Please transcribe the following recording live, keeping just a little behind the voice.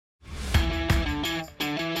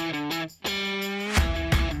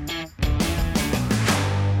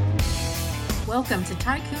Welcome to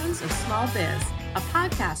Tycoons of Small Biz, a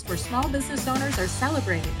podcast where small business owners are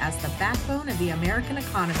celebrated as the backbone of the American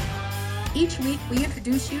economy. Each week, we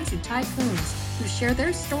introduce you to tycoons who share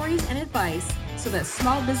their stories and advice so that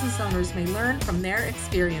small business owners may learn from their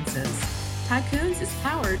experiences. Tycoons is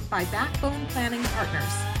powered by Backbone Planning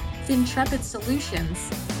Partners, FinTrepid Solutions,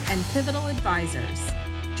 and Pivotal Advisors.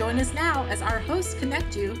 Join us now as our hosts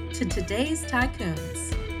connect you to today's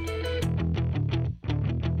tycoons.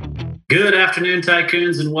 Good afternoon,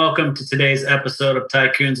 Tycoons, and welcome to today's episode of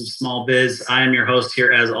Tycoons of Small Biz. I am your host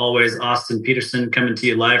here, as always, Austin Peterson, coming to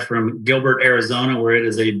you live from Gilbert, Arizona, where it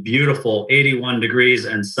is a beautiful 81 degrees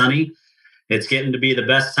and sunny. It's getting to be the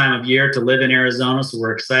best time of year to live in Arizona, so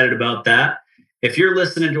we're excited about that. If you're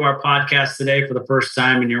listening to our podcast today for the first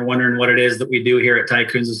time and you're wondering what it is that we do here at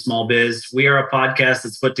Tycoons of Small Biz, we are a podcast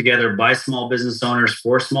that's put together by small business owners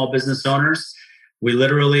for small business owners. We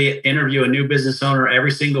literally interview a new business owner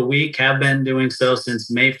every single week, have been doing so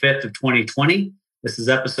since May 5th of 2020. This is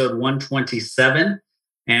episode 127.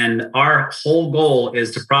 And our whole goal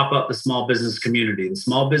is to prop up the small business community. The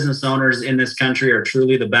small business owners in this country are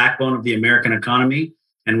truly the backbone of the American economy.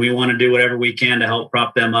 And we want to do whatever we can to help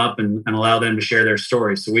prop them up and allow them to share their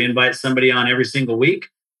stories. So we invite somebody on every single week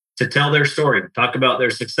to tell their story, talk about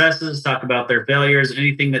their successes, talk about their failures,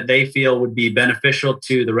 anything that they feel would be beneficial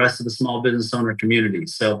to the rest of the small business owner community.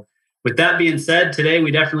 So with that being said, today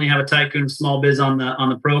we definitely have a tycoon of small biz on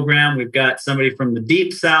the program. We've got somebody from the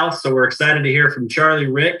deep south. So we're excited to hear from Charlie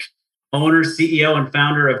Rick, owner, CEO, and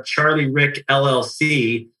founder of Charlie Rick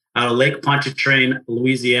LLC out of Lake Pontchartrain,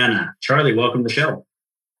 Louisiana. Charlie, welcome to the show.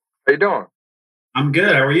 How you doing? I'm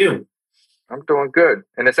good. How are you? I'm doing good.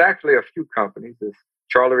 And it's actually a few companies. It's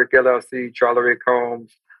Charlie Rick LLC, Charlie Rick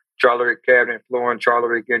Homes, Charlie Rick Cabinet Flooring, Charlie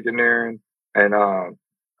Rick Engineering, and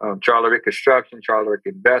Charlie Rick Construction, Charlie Rick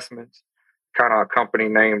Investments. Kind of a company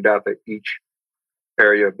named after each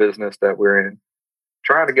area of business that we're in.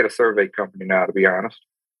 Trying to get a survey company now, to be honest.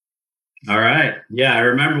 All right. Yeah, I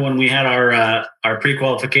remember when we had our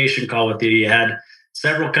pre-qualification call with you. You had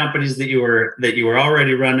several companies that you were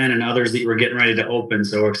already running and others that you were getting ready to open.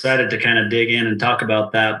 So we're excited to kind of dig in and talk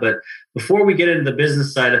about that. But before we get into the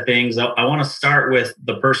business side of things, I want to start with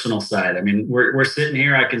the personal side. I mean, we're sitting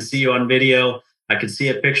here. I can see you on video. I can see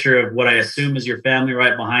a picture of what I assume is your family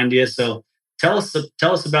right behind you. So tell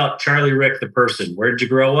us about Charlie Rick, the person. Where did you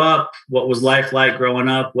grow up? What was life like growing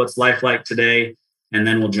up? What's life like today? And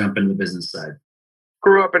then we'll jump into the business side.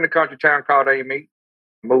 Grew up in a country town called Amite.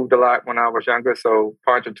 Moved a lot when I was younger, so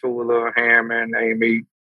Ponchatoula, Hammond, Amite.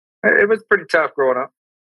 It was pretty tough growing up.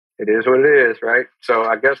 It is what it is, right? So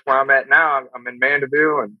I guess where I'm at now, I'm in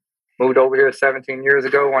Mandeville and moved over here 17 years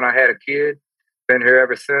ago when I had a kid. Been here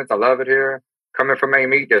ever since. I love it here. Coming from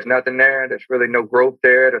Amite, there's nothing there. There's really no growth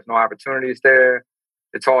there. There's no opportunities there.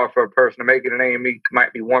 It's hard for a person to make it in Amite.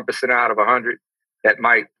 Might be 1% out of 100 that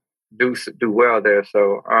might do well there.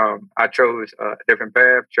 So I chose a different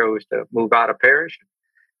path, chose to move out of Parish,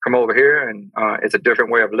 come over here, and it's a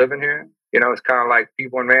different way of living here. You know, it's kind of like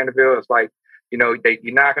people in Mandeville. It's like, you know,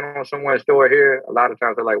 you're knocking on someone's door here. A lot of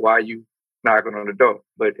times they're like, why are you knocking on the door?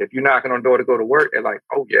 But if you're knocking on the door to go to work, they're like,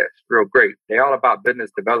 oh, yes, real great. They're all about business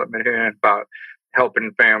development here and about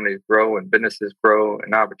helping families grow and businesses grow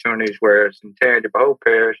and opportunities, whereas in Tangipahoa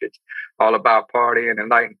Parish, it's all about partying and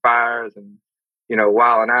lighting fires and, you know,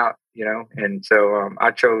 wilding out. You know, and so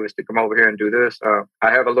I chose to come over here and do this. I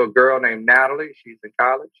have a little girl named Natalie. She's in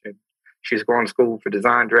college and she's going to school for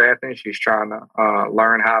design drafting. She's trying to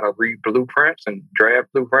learn how to read blueprints and draft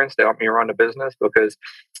blueprints to help me run the business because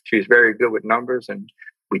she's very good with numbers and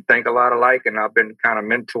we think a lot alike. And I've been kind of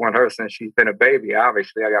mentoring her since she's been a baby.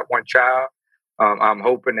 Obviously, I got one child. I'm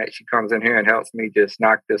hoping that she comes in here and helps me just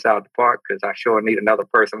knock this out of the park because I sure need another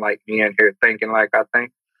person like me in here thinking like I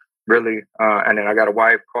think. Really. And then I got a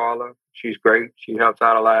wife, Carla. She's great. She helps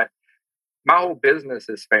out a lot. My whole business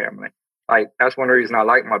is family. Like, that's one reason I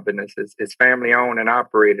like my business. It's family owned and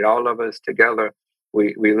operated. All of us together.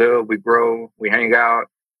 We live, we grow, we hang out,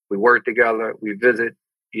 we work together, we visit.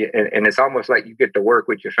 And it's almost like you get to work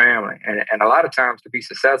with your family. And a lot of times to be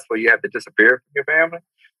successful, you have to disappear from your family.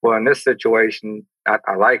 Well, in this situation,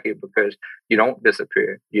 I like it because you don't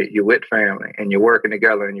disappear. You're with family and you're working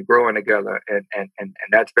together and you're growing together. And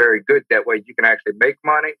that's very good. That way you can actually make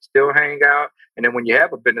money, still hang out. And then when you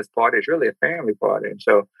have a business party, it's really a family party. And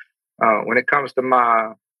so when it comes to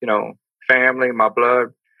my, you know, family, my blood,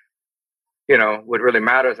 you know, what really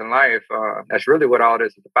matters in life, that's really what all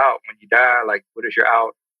this is about. When you die, like, what is your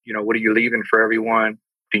out? You know, what are you leaving for everyone?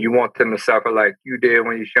 Do you want them to suffer like you did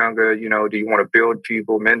when you're younger? You know, do you want to build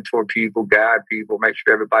people, mentor people, guide people, make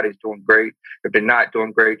sure everybody's doing great? If they're not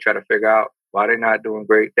doing great, try to figure out why they're not doing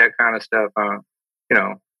great, that kind of stuff.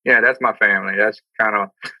 Yeah, that's my family. That's kind of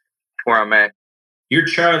where I'm at. You're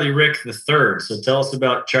Charlie Rick the third. So tell us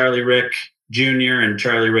about Charlie Rick Jr. and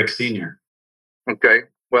Charlie Rick Sr. Okay.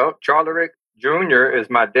 Well, Charlie Rick Jr. is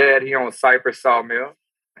my dad. He owns Cypress Sawmill.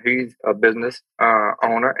 He's a business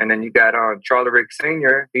owner. And then you got Charlie Rick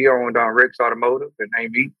Sr. He owned Rick's Automotive and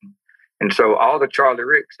Name Eaton. And so all the Charlie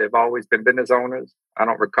Ricks have always been business owners. I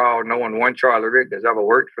don't recall knowing one Charlie Rick that's ever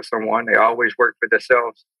worked for someone. They always work for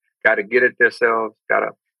themselves, got to get it themselves, got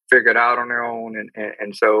to figure it out on their own.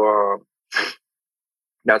 And so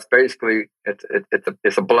that's basically, it's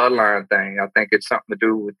a bloodline thing. I think it's something to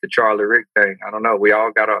do with the Charlie Rick thing. I don't know. We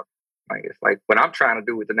all got to, it's like what I'm trying to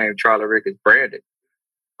do with the name Charlie Rick is branded.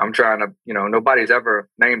 I'm trying to, nobody's ever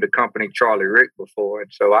named a company Charlie Rick before.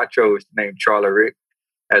 And so I chose the name Charlie Rick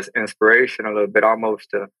as inspiration a little bit, almost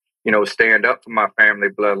to, stand up for my family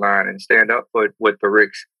bloodline and stand up for what the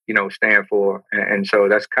Ricks, stand for. And so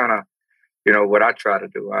that's kind of, what I try to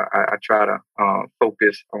do. I try to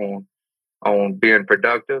focus on being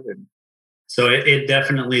productive. And so it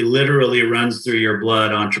definitely literally runs through your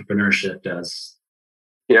blood. Entrepreneurship does.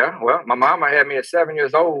 Yeah. Well, my mama had me at 7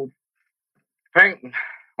 years old painting.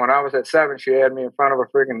 When I was at 7, she had me in front of a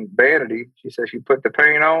freaking vanity. She said she put the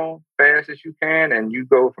paint on fast as you can, and you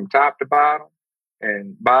go from top to bottom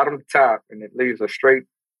and bottom to top, and it leaves a straight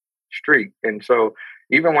streak. And so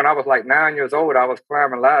even when I was like 9 years old, I was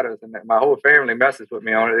climbing ladders, and my whole family messes with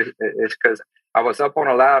me on it. It's because I was up on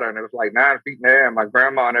a ladder, and it was like 9 feet in the air, and my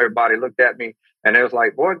grandma and everybody looked at me, and they was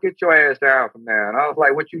like, boy, get your ass down from there. And I was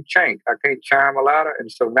like, what you chink? I can't climb a ladder.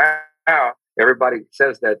 And so now everybody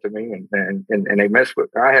says that to me, and they mess with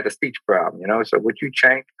me. I had a speech problem, so what you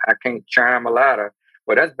chink? I can't climb a ladder.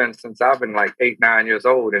 Well, that's been since I've been like 8, 9 years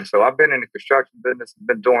old. And so I've been in the construction business and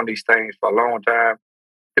been doing these things for a long time.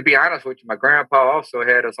 To be honest with you, my grandpa also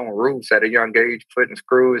had us on roofs at a young age, putting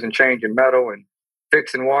screws and changing metal and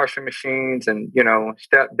fixing washing machines and,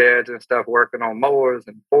 stepdads and stuff working on mowers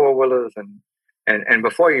and four-wheelers. And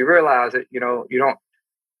before you realize it,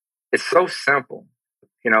 it's so simple.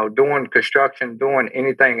 Doing construction, doing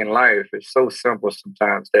anything in life is so simple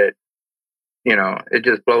sometimes that, it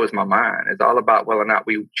just blows my mind. It's all about whether or not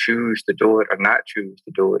we choose to do it or not choose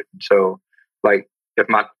to do it. And so, like, if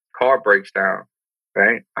my car breaks down,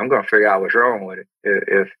 right, I'm going to figure out what's wrong with it.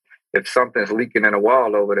 If something's leaking in a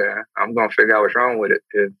wall over there, I'm going to figure out what's wrong with it.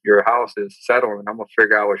 If your house is settling, I'm going to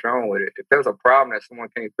figure out what's wrong with it. If there's a problem that someone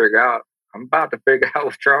can't figure out, I'm about to figure out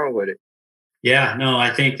what's wrong with it. Yeah, no,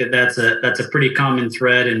 I think that's a pretty common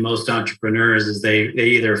thread in most entrepreneurs is they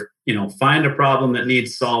either, find a problem that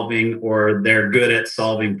needs solving or they're good at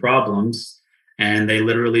solving problems and they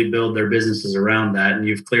literally build their businesses around that. And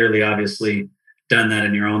you've clearly, obviously done that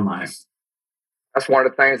in your own life. That's one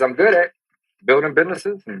of the things I'm good at, building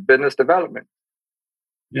businesses and business development.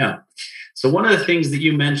 Yeah. So one of the things that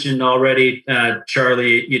you mentioned already,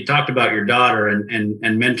 Charlie, you talked about your daughter and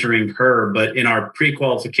mentoring her, but in our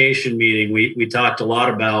pre-qualification meeting, we talked a lot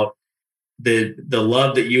about the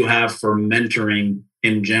love that you have for mentoring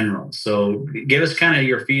in general. So give us kind of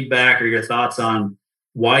your feedback or your thoughts on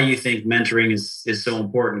why you think mentoring is so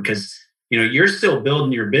important, because you're still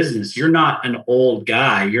building your business. You're not an old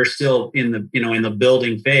guy. You're still in the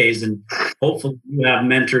building phase, and hopefully you have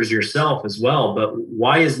mentors yourself as well. But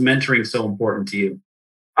why is mentoring so important to you?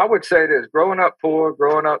 I would say this: growing up poor,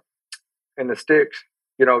 growing up in the sticks,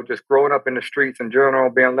 just growing up in the streets in general,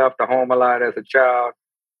 being left at home a lot as a child,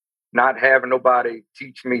 not having nobody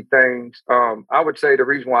teach me things. I would say the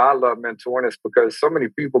reason why I love mentoring is because so many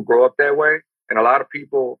people grow up that way, and a lot of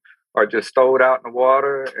people are just thrown out in the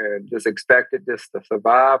water and just expected just to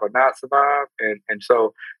survive or not survive. And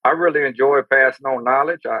so I really enjoy passing on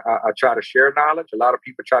knowledge. I try to share knowledge. A lot of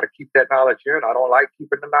people try to keep that knowledge in. I don't like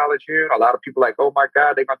keeping the knowledge in. A lot of people are like, oh my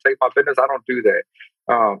God, they're going to take my business. I don't do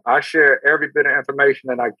that. I share every bit of information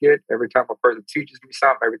that I get. Every time a person teaches me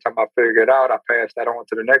something, every time I figure it out, I pass that on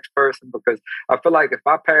to the next person, because I feel like if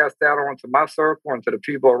I pass that on to my circle and to the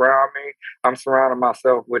people around me, I'm surrounding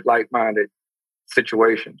myself with like-minded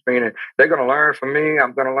situations, meaning they're going to learn from me,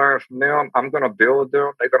 I'm going to learn from them, I'm going to build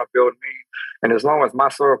them, they're going to build me. And as long as my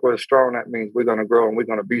circle is strong, that means we're going to grow and we're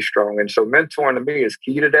going to be strong. And so mentoring to me is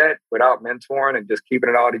key to that. Without mentoring and just keeping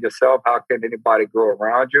it all to yourself, how can anybody grow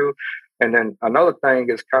around you? And then another thing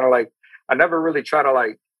is kind of like, I never really try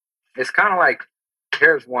to it's kind of like,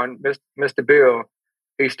 here's one, Mr. Bill,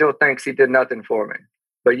 he still thinks he did nothing for me,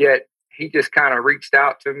 but yet he just kind of reached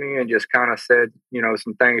out to me and just kind of said,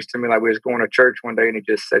 some things to me. Like, we was going to church one day and he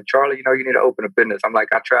just said, Charlie, you need to open a business. I'm like,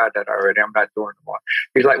 I tried that already. I'm not doing it more.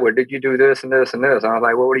 He's like, well, did you do this and this and this? And I was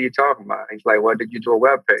like, well, what are you talking about? He's like, well, did you do a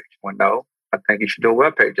web page? Well, no. I think you should do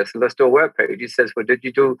a webpage. I said, let's do a webpage. He says, well, did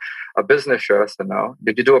you do a business show? I said, no.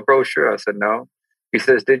 Did you do a brochure? I said, no. He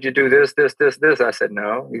says, did you do this, this, this, this? I said,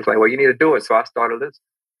 no. He's like, well, you need to do it. So I started this.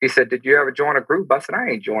 He said, did you ever join a group? I said, I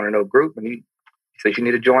ain't joining no group. And he said, you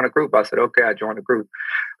need to join a group. I said, okay, I joined a group.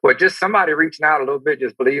 Well, just somebody reaching out a little bit,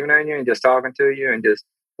 just believing in you and just talking to you and just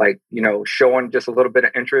like, showing just a little bit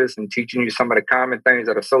of interest and teaching you some of the common things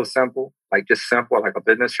that are so simple, like just simple, like a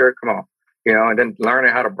business shirt. Come on, and then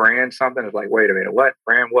learning how to brand something is like, wait a minute, what?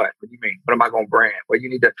 Brand what? What do you mean? What am I going to brand? Well, you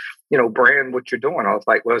need to, brand what you're doing. I was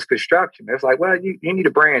like, well, it's construction. It's like, well, you need to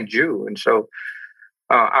brand you. And so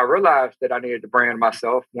I realized that I needed to brand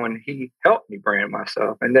myself when he helped me brand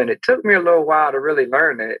myself. And then it took me a little while to really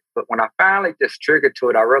learn it. But when I finally just triggered to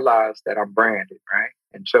it, I realized that I'm branded, right?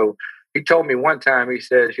 And so he told me one time, he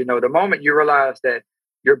says, the moment you realize that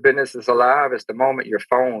your business is alive is the moment your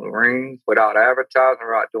phone rings without advertising,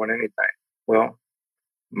 without doing anything. Well,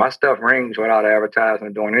 my stuff rings without advertising or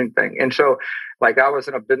doing anything. And so, like, I was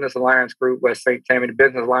in a business alliance group, West St. Tammany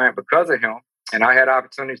Business Alliance, because of him. And I had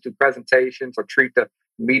opportunities to do presentations or treat the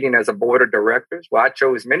meeting as a board of directors. Well, I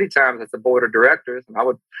chose many times as a board of directors, and I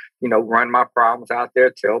would, run my problems out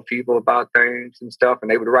there, tell people about things and stuff,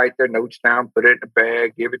 and they would write their notes down, put it in a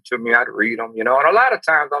bag, give it to me, I'd read them, and a lot of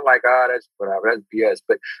times I'm like, that's whatever, that's BS.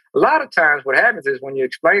 But a lot of times what happens is when you're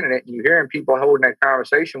explaining it and you're hearing people holding that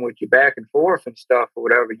conversation with you back and forth and stuff or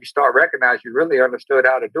whatever, you start recognizing you really understood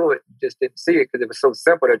how to do it. You just didn't see it because it was so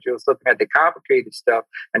simple that you was looking at the complicated stuff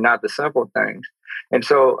and not the simple things. And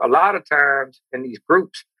so a lot of times in these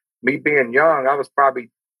groups, me being young, I was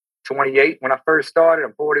probably 28 when I first started.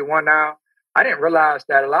 I'm 41 now. I didn't realize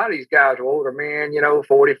that a lot of these guys were older men,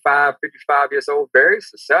 45, 55 years old, very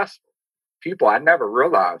successful people. I never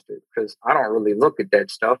realized it because I don't really look at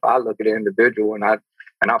that stuff. I look at the individual and I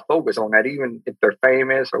focus on that, even if they're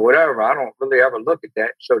famous or whatever. I don't really ever look at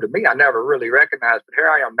that. So to me, I never really recognized. But here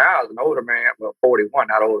I am now as an older man, well, 41,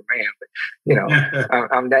 not older man,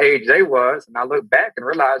 but I'm the age they was, and I look back and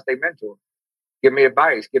realize they mentored, give me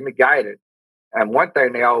advice, give me guidance. And one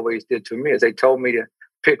thing they always did to me is they told me to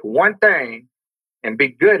pick one thing and be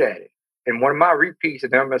good at it. And one of my repeats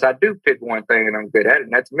of them is I do pick one thing and I'm good at it,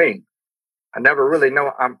 and that's me. I never really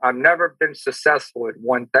know. I've never been successful at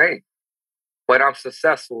one thing, but I'm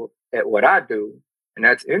successful at what I do, and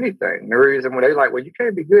that's anything. The reason when they like, well, you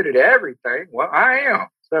can't be good at everything. Well, I am.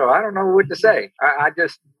 So I don't know what to say.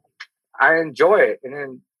 I enjoy it. And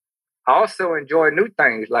then I also enjoy new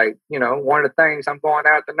things. Like, one of the things I'm going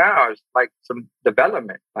after now is like some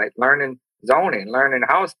development, like learning zoning, learning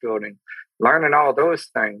house building, learning all those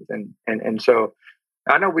things. And so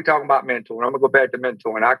I know we're talking about mentoring. I'm going to go back to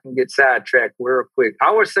mentoring. I can get sidetracked real quick.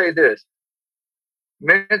 I would say this.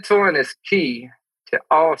 Mentoring is key to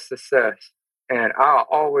all success. And I'll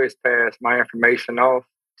always pass my information off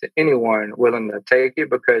to anyone willing to take it,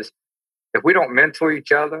 because if we don't mentor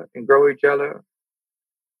each other and grow each other,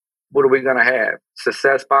 what are we going to have?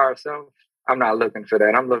 Success by ourselves? I'm not looking for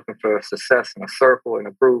that. I'm looking for success in a circle, in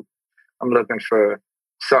a group. I'm looking for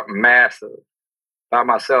something massive. By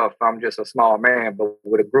myself, I'm just a small man, but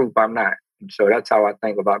with a group, I'm not. And so that's how I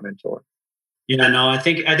think about mentoring. Yeah, no, I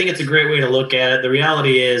think it's a great way to look at it. The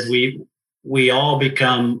reality is we all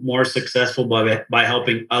become more successful by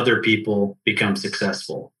helping other people become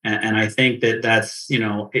successful. And I think that's,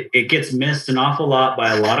 it gets missed an awful lot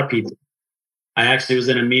by a lot of people. I actually was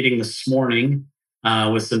in a meeting this morning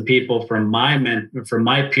with some people from my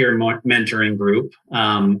peer mentoring group.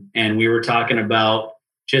 And we were talking about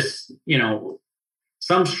just,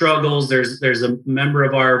 some struggles. There's a member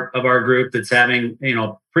of our group that's having,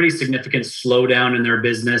 pretty significant slowdown in their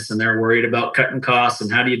business, and they're worried about cutting costs and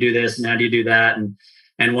how do you do this and how do you do that.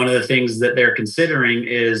 And one of the things that they're considering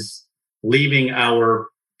is leaving our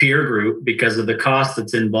peer group because of the cost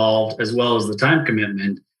that's involved, as well as the time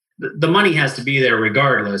commitment. The money has to be there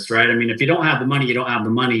regardless, right? I mean, if you don't have the money, you don't have the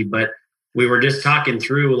money. But we were just talking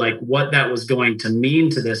through like what that was going to mean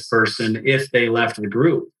to this person if they left the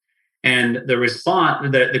group. And the response,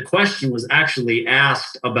 the question was actually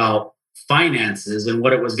asked about finances and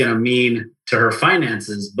what it was going to mean to her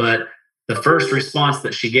finances. But the first response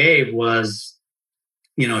that she gave was,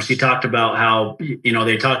 she talked about how,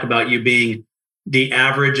 they talk about you being the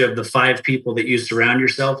average of the 5 people that you surround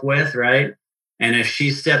yourself with, right? And if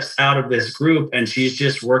she steps out of this group and she's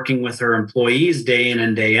just working with her employees day in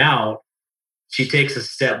and day out, she takes a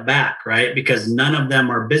step back, right? Because none of them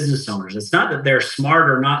are business owners. It's not that they're smart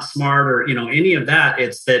or not smart or, any of that.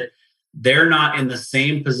 It's that they're not in the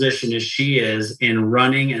same position as she is in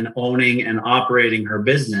running and owning and operating her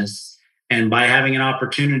business. And by having an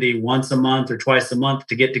opportunity once a month or twice a month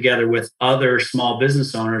to get together with other small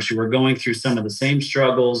business owners who are going through some of the same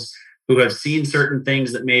struggles, who have seen certain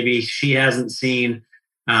things that maybe she hasn't seen,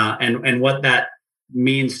 and what that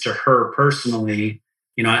means to her personally.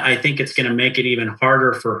 I think it's going to make it even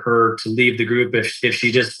harder for her to leave the group if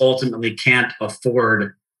she just ultimately can't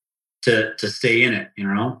afford to stay in it.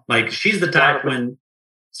 Like she's the type I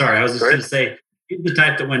was just going to say, she's the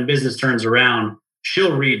type that when business turns around,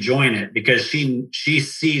 she'll rejoin it because she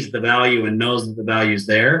sees the value and knows that the value's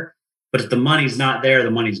there. But if the money's not there,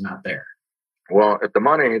 the money's not there. Well, if the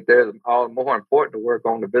money ain't there, it's all more important to work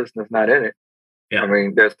on the business, not in it. Yeah. I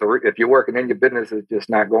mean, if you're working in your business, it's just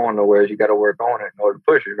not going nowhere. You got to work on it in order to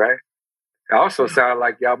push it, right? It also sounds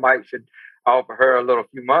like y'all should offer her a little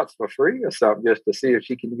few months for free or something, just to see if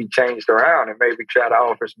she can be changed around and maybe try to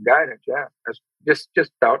offer some guidance. Yeah, that's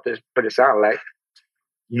just thought that's what it sounded like.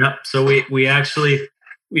 Yep. So we actually,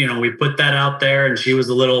 we put that out there, and she was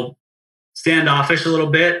a little standoffish a little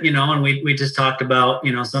bit, and we just talked about,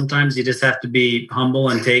 sometimes you just have to be humble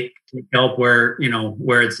and take help where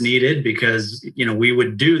it's needed, because, we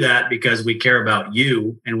would do that because we care about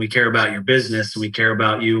you and we care about your business and we care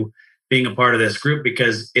about you being a part of this group,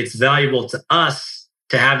 because it's valuable to us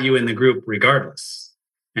to have you in the group regardless.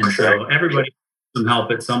 And so everybody needs some help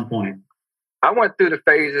at some point. I went through the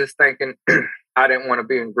phases thinking I didn't want to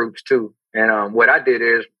be in groups too. And what I did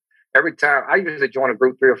is, every time I usually join a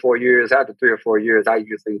group 3 or 4 years, after 3 or 4 years, I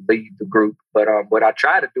usually leave the group. But what I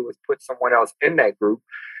try to do is put someone else in that group.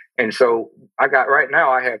 And so right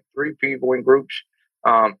now I have 3 people in groups.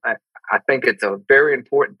 I think it's a very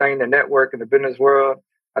important thing to network in the business world.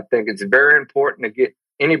 I think it's very important to get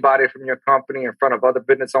anybody from your company in front of other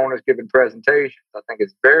business owners giving presentations. I think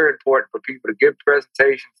it's very important for people to give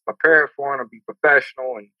presentations, prepare for them, be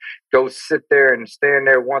professional, and go sit there and stand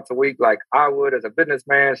there once a week like I would as a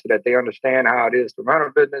businessman, so that they understand how it is to run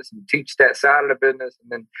a business and teach that side of the business.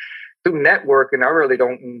 And then through networking, I really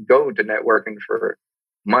don't go to networking for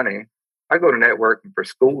money. I go to networking for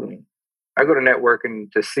schooling. I go to networking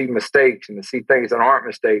to see mistakes and to see things that aren't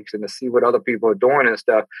mistakes and to see what other people are doing and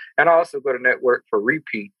stuff. And I also go to network for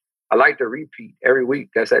repeat. I like to repeat every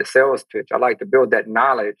week. That's that sales pitch. I like to build that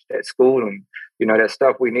knowledge, that schooling, that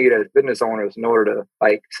stuff we need as business owners in order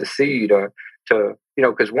to succeed, or to,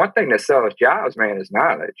 because one thing that sells jobs, man, is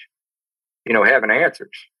knowledge, having answers,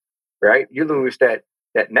 right? You lose that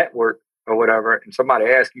network or whatever, and somebody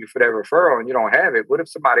asks you for that referral and you don't have it. What if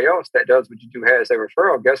somebody else that does what you do has their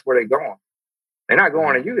referral? Guess where they're going? They're not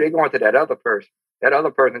going to you. They're going to that other person. That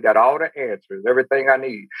other person got all the answers, everything I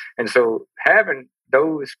need. And so having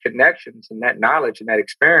those connections and that knowledge and that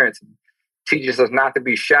experience teaches us not to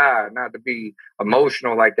be shy, not to be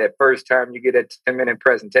emotional like that first time you get a 10-minute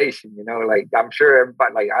presentation. Like I'm sure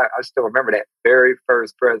everybody, I still remember that very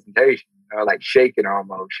first presentation, like shaking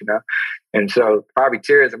almost, And so probably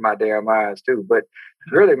tears in my damn eyes too. But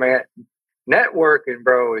really, man, networking,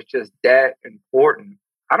 bro, is just that important.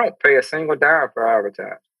 I don't pay a single dime for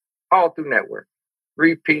advertising, all through network.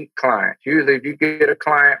 Repeat clients. Usually if you get a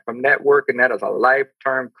client from networking, that is a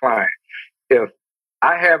lifetime client. If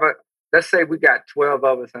I have let's say we got 12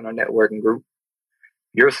 of us in a networking group.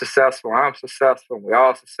 You're successful, I'm successful, we're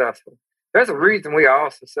all successful. There's a reason we are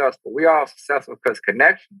all successful. We all successful because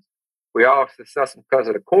connections. We all successful because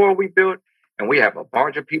of the core we built, and we have a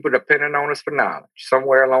bunch of people depending on us for knowledge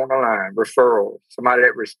somewhere along the line, referrals, somebody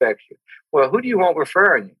that respects you. Well, who do you want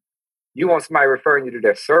referring you? You want somebody referring you to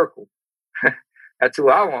their circle. That's who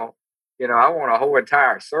I want. I want a whole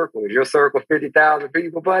entire circle. Is your circle 50,000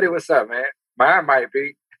 people, buddy? What's up, man? Mine might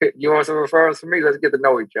be. You want some referrals from me? Let's get to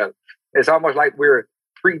know each other. It's almost like we're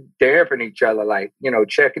pre-damping each other,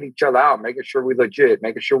 checking each other out, making sure we legit,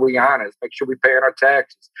 making sure we honest, make sure we paying our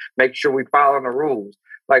taxes, make sure we following the rules.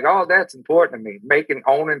 All that's important to me.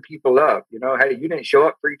 Owning people up. Hey, you didn't show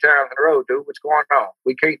up 3 times in a row, dude. What's going on?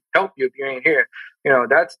 We can't help you if you ain't here.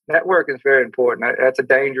 That's networking is very important. That's a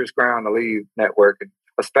dangerous ground to leave, networking,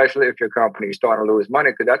 especially if your company is starting to lose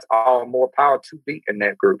money, because that's all more power to be in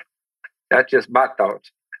that group. That's just my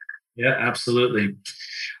thoughts. Yeah, absolutely.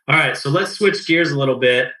 All right, so let's switch gears a little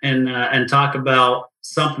bit and talk about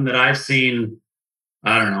something that I've seen,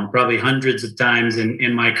 I don't know, probably hundreds of times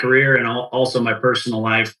in my career and also my personal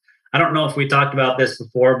life. I don't know if we talked about this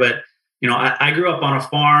before, but I grew up on a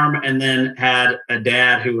farm and then had a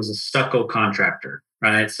dad who was a stucco contractor,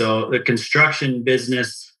 right? So the construction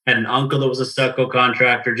business, had an uncle that was a stucco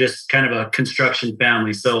contractor, just kind of a construction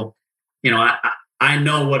family. So, I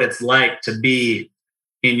know what it's like to be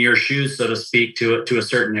in your shoes, so to speak, to a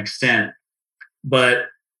certain extent. But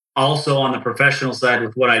also on the professional side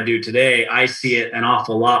with what I do today, I see it an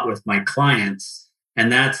awful lot with my clients.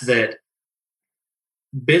 And that's that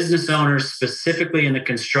business owners, specifically in the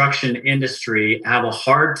construction industry, have a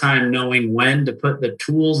hard time knowing when to put the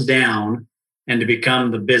tools down and to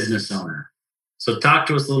become the business owner. So talk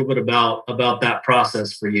to us a little bit about that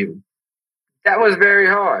process for you. That was very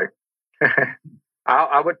hard.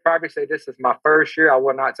 I would probably say this is my first year. I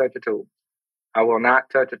will not touch a tool. I will not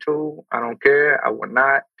touch a tool. I don't care. I will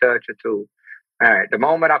not touch a tool. All right. The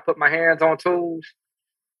moment I put my hands on tools,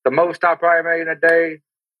 the most I probably made in a day,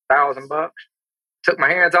 $1,000. Took my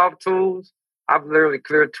hands off tools. I've literally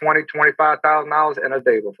cleared $20,000-$25,000 in a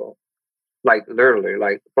day before. Like literally,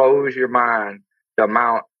 like blows your mind the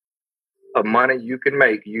amount of money you can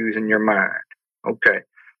make using your mind. Okay.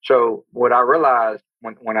 So what I realized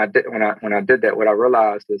when I did that, what I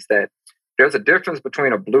realized is that there's a difference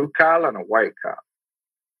between a blue collar and a white collar.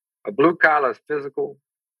 A blue collar is physical,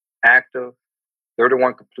 active. They're the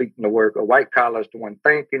one completing the work. A white collar is the one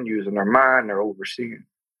thinking, using their mind, they're overseeing.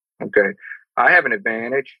 Okay. I have an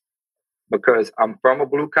advantage because I'm from a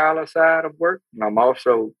blue collar side of work, and I'm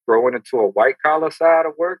also growing into a white collar side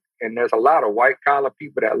of work. And there's a lot of white collar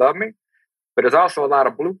people that love me, but there's also a lot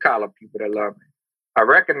of blue collar people that love me. I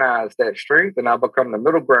recognize that strength, and I become the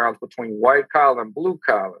middle ground between white collar and blue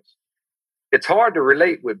collars. It's hard to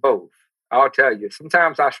relate with both. I'll tell you.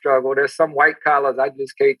 Sometimes I struggle. There's some white collars I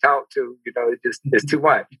just can't talk to. You know, it's too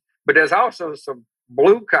much. But there's also some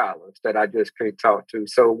blue collars that I just can't talk to.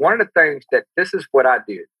 So one of the things this is what I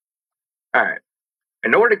did. All right.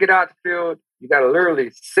 In order to get out the field, you got to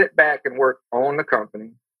literally sit back and work on the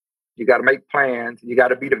company. You got to make plans. You got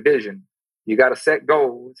to be the vision. You got to set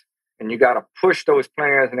goals, and you got to push those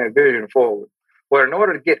plans and that vision forward. Well, in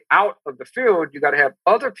order to get out of the field, you got to have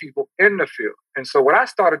other people in the field. And so what I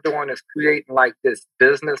started doing is creating like this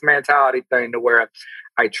business mentality thing to where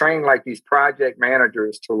I train like these project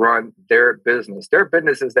managers to run their business. Their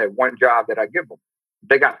business is that one job that I give them.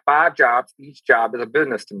 They got 5 jobs. Each job is a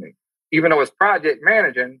business to me. Even though it's project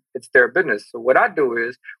managing, it's their business. So what I do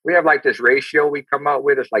is we have like this ratio we come up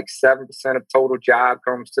with. It's like 7% of total job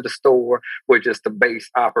comes to the store, which is the base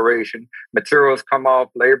operation. Materials come off,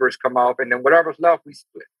 laborers come off, and then whatever's left, we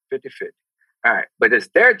split 50-50. All right. But it's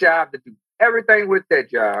their job to do everything with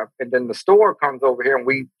that job. And then the store comes over here and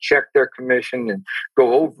we check their commission and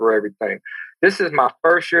go over everything. This is my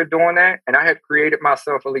first year doing that. And I have created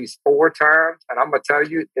myself at least 4 times. And I'm going to tell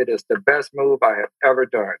you, it is the best move I have ever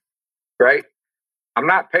done. Right? I'm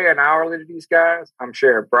not paying hourly to these guys. I'm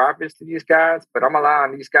sharing profits to these guys, but I'm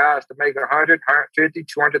allowing these guys to make $100,000, $150,000,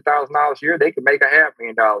 $200,000 a year. They can make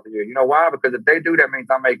 $500,000 a year. You know why? Because if they do, that means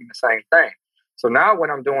I'm making the same thing. So now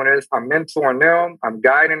what I'm doing is I'm mentoring them. I'm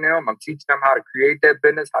guiding them. I'm teaching them how to create that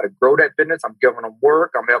business, how to grow that business. I'm giving them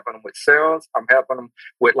work. I'm helping them with sales. I'm helping them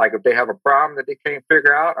with, like, if they have a problem that they can't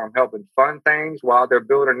figure out, I'm helping fund things while they're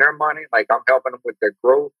building their money. Like, I'm helping them with their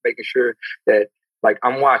growth, making sure that, like,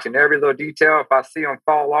 I'm watching every little detail. If I see them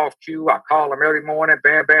fall off cue, I call them every morning.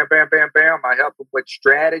 Bam, bam, bam, bam, bam. I help them with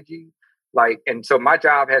strategy. Like, and so my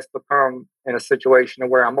job has become in a situation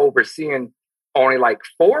where I'm overseeing only like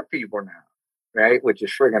 4 people now, right? Which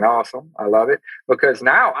is friggin' awesome. I love it. Because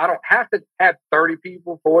now I don't have to have 30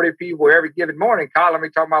 people, 40 people every given morning calling me,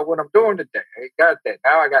 talking about what I'm doing today. I ain't got that.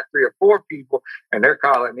 Now I got 3 or 4 people and they're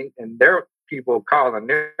calling me, and their people calling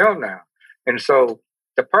them now. And so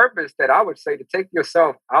the purpose that I would say to take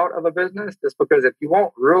yourself out of a business is because if you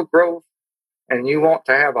want real growth and you want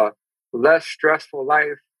to have a less stressful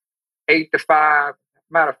life, 8 to 5.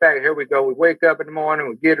 Matter of fact, here we go. We wake up in the morning,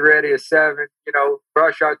 we get ready at 7,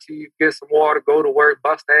 brush our teeth, get some water, go to work,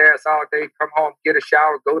 bust the ass all day, come home, get a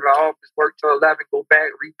shower, go to the office, work till 11, go back,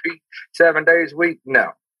 repeat 7 days a week.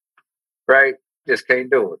 No, right? Just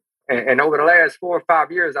can't do it. And over the last 4 or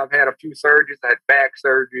 5 years, I've had a few surgeries. I had back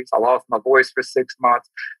surgeries. I lost my voice for 6 months.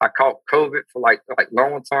 I caught COVID for like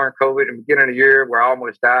long-term COVID in the beginning of the year where I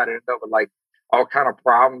almost died. I ended up with like all kind of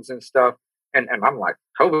problems and stuff. And I'm like,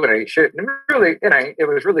 COVID ain't shit. And really, it ain't. It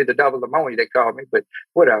was really the double pneumonia they called me, but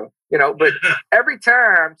whatever, But every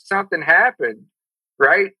time something happened,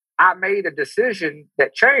 right, I made a decision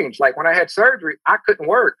that changed. Like when I had surgery, I couldn't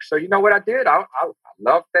work. So you know what I did? I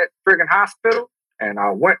left that friggin' hospital. And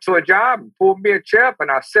I went to a job and pulled me a chair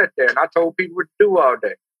and I sat there and I told people what to do all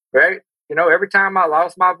day, right? Every time I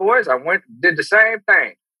lost my voice, I went and did the same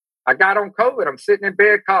thing. I got on COVID. I'm sitting in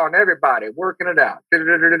bed calling everybody, working it out,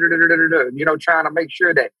 trying to make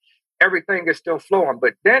sure that everything is still flowing.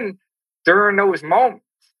 But then during those moments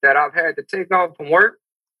that I've had to take off from work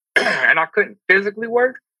and I couldn't physically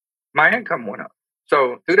work, my income went up.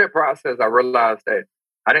 So through that process, I realized that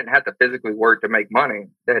I didn't have to physically work to make money,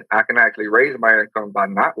 that I can actually raise my income by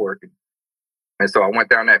not working. And so I went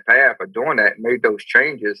down that path of doing that and made those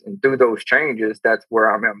changes. And through those changes, that's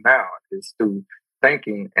where I'm at now, is through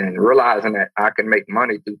thinking and realizing that I can make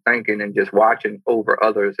money through thinking and just watching over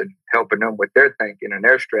others and helping them with their thinking and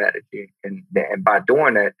their strategy. And by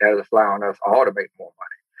doing that, that is allowing us all to make more money.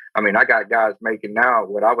 I mean, I got guys making now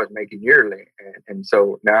what I was making yearly. And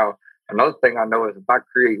so now another thing I know is if I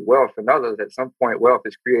create wealth in others, at some point, wealth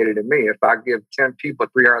is created in me. If I give 10 people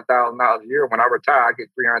 $300,000 a year, when I retire, I get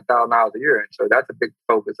 $300,000 a year. And so that's a big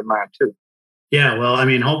focus of mine too. Yeah, well, I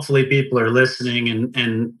mean, hopefully people are listening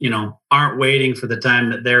and aren't waiting for the time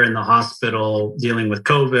that they're in the hospital dealing with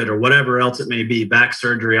COVID or whatever else it may be, back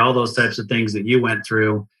surgery, all those types of things that you went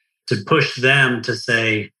through, to push them to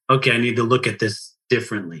say, okay, I need to look at this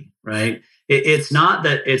differently, right? It's not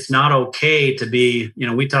that it's not okay to be,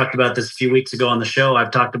 we talked about this a few weeks ago on the show.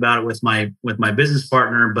 I've talked about it with my business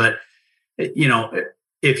partner, but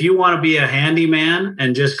if you want to be a handyman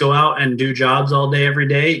and just go out and do jobs all day, every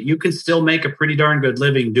day, you can still make a pretty darn good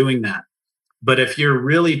living doing that. But if you're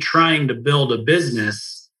really trying to build a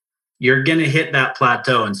business, you're going to hit that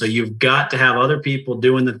plateau. And so you've got to have other people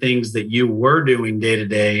doing the things that you were doing day to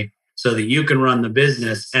day so that you can run the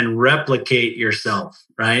business and replicate yourself,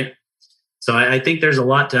 right? So I think there's a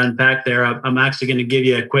lot to unpack there. I'm actually going to give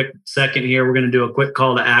you a quick second here. We're going to do a quick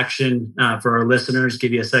call to action for our listeners,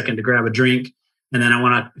 give you a second to grab a drink. And then I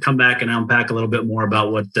want to come back and unpack a little bit more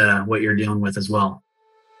about what you're dealing with as well.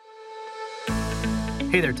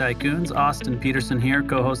 Hey there, Tycoons. Austin Peterson here,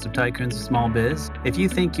 co-host of Tycoons of Small Biz. If you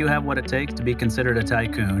think you have what it takes to be considered a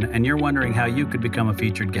tycoon and you're wondering how you could become a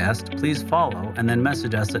featured guest, please follow and then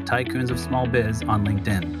message us at Tycoons of Small Biz on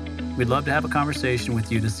LinkedIn. We'd love to have a conversation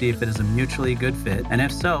with you to see if it is a mutually good fit, and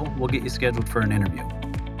if so, we'll get you scheduled for an interview.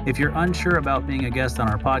 If you're unsure about being a guest on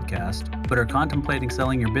our podcast, but are contemplating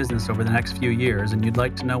selling your business over the next few years and you'd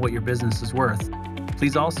like to know what your business is worth,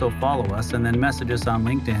 please also follow us and then message us on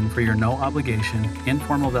LinkedIn for your no obligation,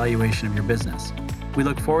 informal valuation of your business. We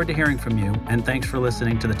look forward to hearing from you, and thanks for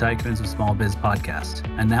listening to the Tycoons of Small Biz podcast.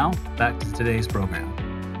 And now, back to today's program.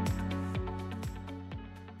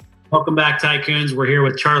 Welcome back, Tycoons. We're here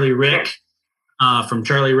with Charlie Rick from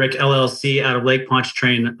Charlie Rick LLC out of Lake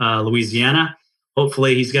Pontchartrain, Louisiana.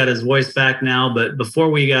 Hopefully he's got his voice back now. But before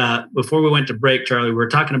we went to break, Charlie, we were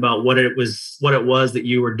talking about what it was that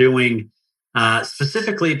you were doing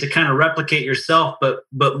specifically to kind of replicate yourself.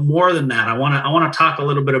 But more than that, I want to talk a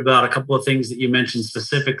little bit about a couple of things that you mentioned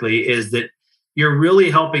specifically. Is that you're really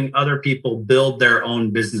helping other people build their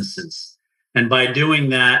own businesses. And by doing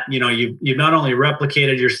that, you've not only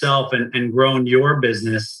replicated yourself and grown your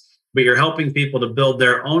business, but you're helping people to build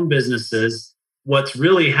their own businesses. What's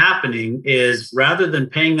really happening is, rather than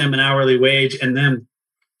paying them an hourly wage and them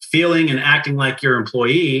feeling and acting like your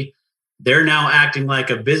employee, they're now acting like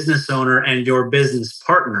a business owner and your business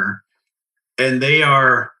partner. And they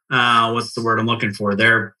are, what's the word I'm looking for?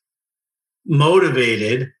 They're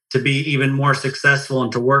motivated to be even more successful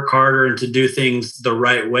and to work harder and to do things the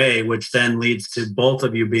right way, which then leads to both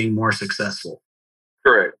of you being more successful.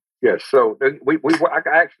 Correct. Yes. So I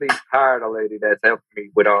actually hired a lady that's helping me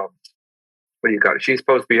with what do you call it? She's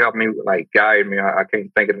supposed to be helping me with, guide me. I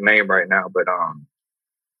can't think of the name right now, but I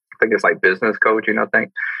think it's like business coaching, I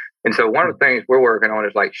think. And so one of the things we're working on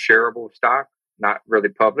is shareable stock, not really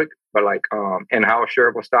public, but in-house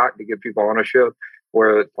shareable stock to give people ownership,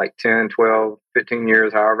 where it's 10, 12, 15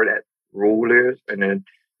 years, however that rule is. And then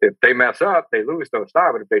if they mess up, they lose those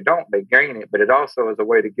stock, but if they don't, they gain it. But it also is a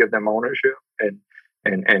way to give them ownership and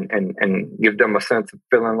give them a sense of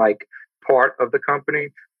feeling like part of the company.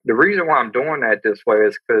 The reason why I'm doing that this way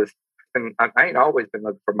is because I ain't always been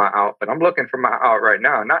looking for my out, but I'm looking for my out right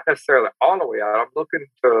now. Not necessarily all the way out. I'm looking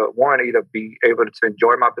to, either be able to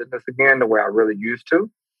enjoy my business again the way I really used to.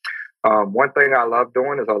 One thing I love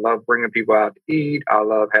doing is I love bringing people out to eat. I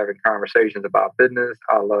love having conversations about business.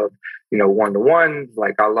 I love, one-to-ones.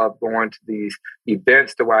 I love going to these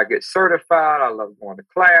events to where I get certified. I love going to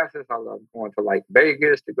classes. I love going to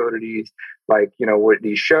Vegas to go to these, with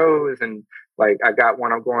these shows. And I got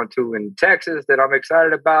one I'm going to in Texas that I'm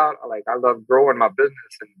excited about. I love growing my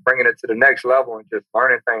business and bringing it to the next level and just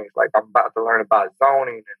learning things. I'm about to learn about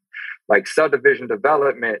zoning and subdivision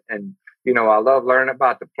development. And I love learning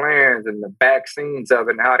about the plans and the back scenes of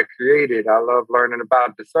it and how to create it. I love learning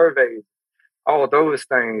about the surveys, all those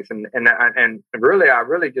things. And really, I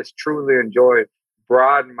really just truly enjoy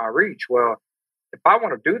broadening my reach. Well, if I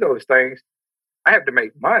want to do those things, I have to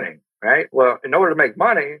make money, right? Well, in order to make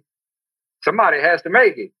money, somebody has to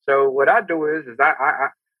make it. So what I do is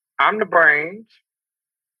I'm the brains,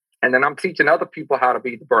 and then I'm teaching other people how to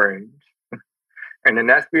be the brains. And then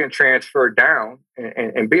that's being transferred down,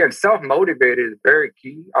 and being self-motivated is very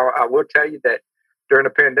key. I will tell you that during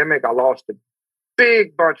the pandemic, I lost a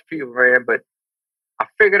big bunch of people, man, but I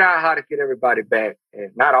figured out how to get everybody back, and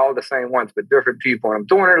not all the same ones, but different people. And I'm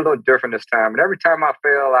doing it a little different this time. And every time I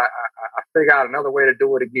fail, I figure out another way to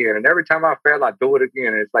do it again. And every time I fail, I do it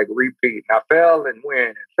again. And it's like repeat. And I fail and win,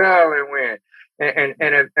 and fail and win.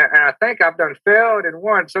 And I think I've done failed and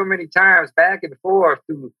won so many times back and forth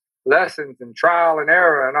through lessons and trial and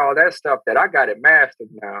error and all that stuff that I got it mastered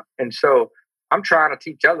now. And so I'm trying to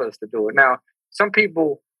teach others to do it. Now, some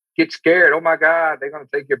people get scared. Oh my God, they're going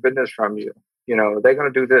to take your business from you. You know, they're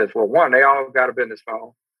going to do this. Well, one, they all got a business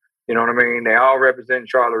phone. You know what I mean? They all represent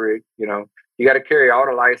Charlie Rig. You know, you got to carry all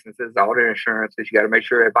the licenses, all the insurances. You got to make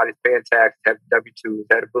sure everybody's paying taxes, have W-2s,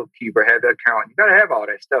 have a bookkeeper, have the account. You got to have all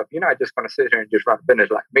that stuff. You're not just going to sit here and just run a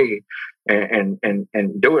business like me and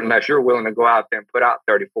do it unless you're willing to go out there and put out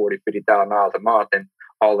 $30,000, $40,000, $50,000 a month and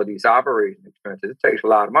all of these operating expenses. It takes a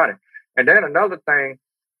lot of money. And then another thing,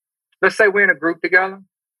 let's say we're in a group together.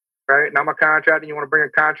 Right? And I'm a contractor, you want to bring a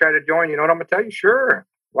contractor to join, you know what I'm going to tell you? Sure.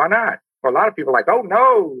 Why not? Well, a lot of people are like, oh,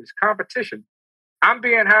 no, it's competition. I'm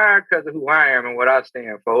being hired because of who I am and what I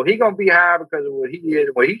stand for. He's going to be hired because of what he is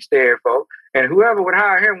and what he stands for. And whoever would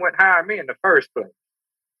hire him would hire me in the first place.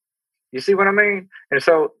 You see what I mean? And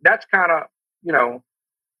so that's kind of, you know,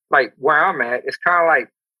 like where I'm at. It's kind of like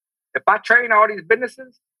if I train all these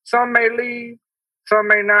businesses, some may leave, some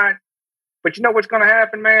may not. But you know what's going to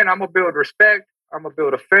happen, man? I'm going to build respect. I'm going to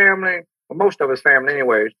build a family. Well, most of us family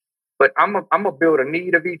anyways. But I'm going to build a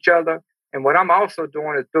need of each other. And what I'm also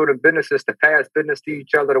doing is building businesses to pass business to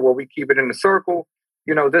each other to where we keep it in the circle.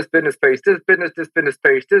 You know, this business pays, this business pays,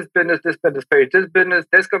 this business pays, this business,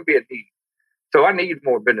 there's going to be a need. So I need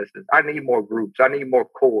more businesses. I need more groups. I need more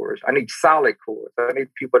cores. I need solid cores. I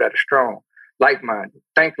need people that are strong, like-minded,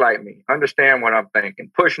 think like me, understand what I'm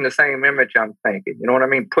thinking, pushing the same image I'm thinking. You know what I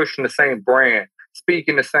mean? Pushing the same brand,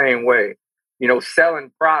 speaking the same way. You know,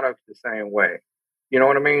 selling products the same way. You know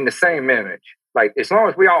what I mean? The same image. Like, as long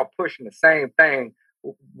as we all pushing the same thing,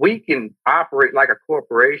 we can operate like a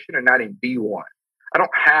corporation and not even be one. I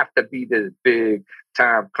don't have to be this big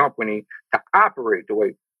time company to operate the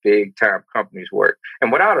way big time companies work.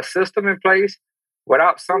 And without a system in place,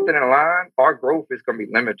 without something in line, our growth is going to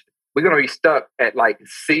be limited. We're going to be stuck at like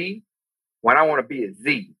C when I want to be a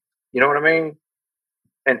Z. You know what I mean?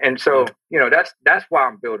 And so, you know, that's why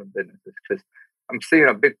I'm building businesses, because I'm seeing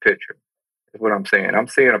a big picture, is what I'm saying. I'm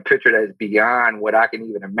seeing a picture that's beyond what I can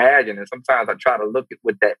even imagine. And sometimes I try to look at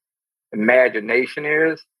what that imagination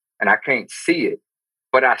is, and I can't see it,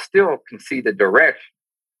 but I still can see the direction.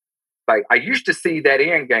 Like, I used to see that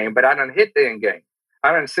end game, but I done hit the end game.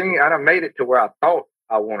 I done made it to where I thought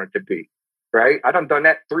I wanted to be, right? I done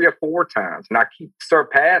that 3 or 4 times, and I keep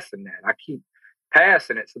surpassing that. I keep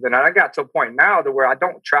passing it. So then I got to a point now to where I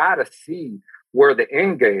don't try to see where the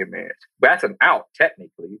end game is. That's an out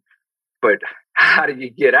technically, but how do you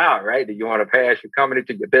get out, right? Do you want to pass your company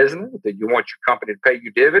to your business? Do you want your company to pay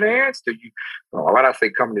you dividends? Why not say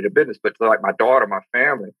company to business, but to like my daughter, my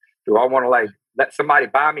family? Do I want to like let somebody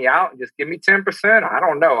buy me out and just give me 10%? I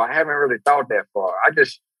don't know. I haven't really thought that far. I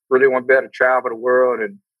just really want to be able to travel the world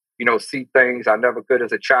and, you know, see things I never could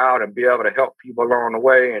as a child and be able to help people along the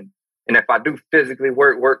way. And if I do physically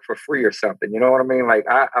work for free or something, you know what I mean? Like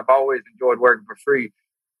I've always enjoyed working for free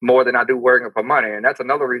more than I do working for money. And that's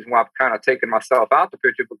another reason why I've kind of taken myself out the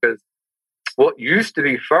picture, because what used to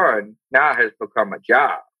be fun now has become a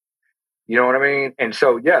job. You know what I mean? And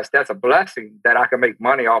so, yes, that's a blessing that I can make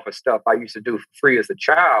money off of stuff I used to do for free as a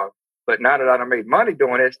child. But now that I made money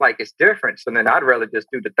doing it, it's like it's different. So then I'd rather just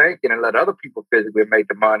do the thinking and let other people physically make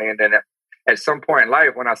the money. And then at some point in life,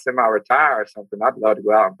 when I semi-retire or something, I'd love to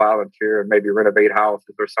go out and volunteer and maybe renovate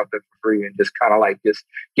houses or something for free and just kind of like just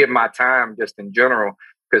give my time just in general.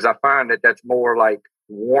 Because I find that that's more like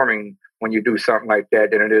warming when you do something like that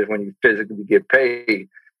than it is when you physically get paid.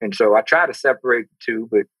 And so I try to separate the two,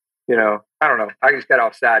 but, you know, I don't know. I just got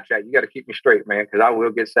off sidetrack. You got to keep me straight, man, because I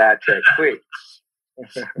will get sidetracked quick.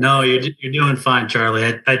 No, you're doing fine,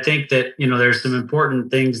 Charlie. I think that, you know, there's some important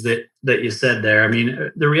things that you said there. I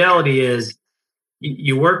mean, the reality is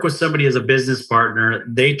you work with somebody as a business partner,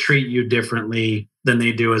 they treat you differently than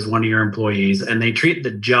they do as one of your employees, and they treat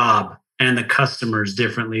the job and the customers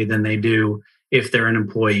differently than they do if they're an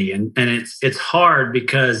employee. And it's hard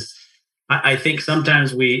because I think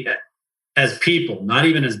sometimes we, as people, not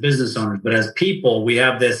even as business owners, but as people, we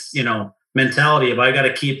have this, you know, mentality of I got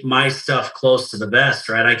to keep my stuff close to the vest,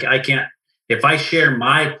 right? I can't, if I share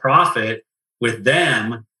my profit with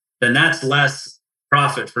them, then that's less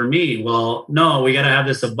profit for me. Well, no, we got to have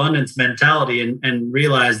this abundance mentality and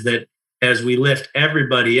realize that as we lift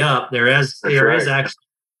everybody up, there is actually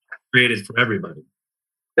created for everybody.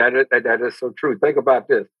 That is so true. Think about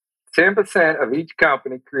this. 10% of each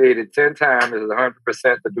company created 10 times is 100%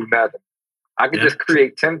 to do nothing. I could just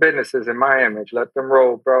create 10 businesses in my image, let them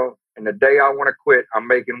roll, bro. And the day I want to quit, I'm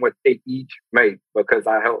making what they each make because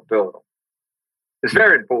I helped build them. It's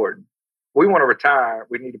very important. We want to retire.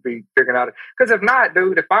 We need to be figuring out it. Because if not,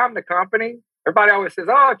 dude, if I'm the company, everybody always says,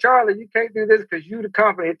 oh, Charlie, you can't do this because you the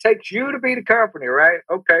company. It takes you to be the company, right?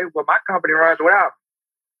 Okay, well, my company runs without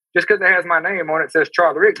me. Just because it has my name on it, says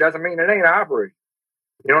Charlie Rick, doesn't mean it ain't operating.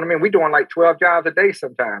 You know what I mean? We're doing like 12 jobs a day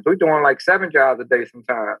sometimes. We're doing like 7 jobs a day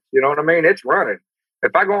sometimes. You know what I mean? It's running.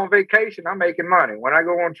 If I go on vacation, I'm making money. When I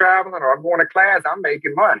go on traveling or I'm going to class, I'm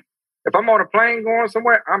making money. If I'm on a plane going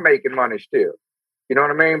somewhere, I'm making money still. You know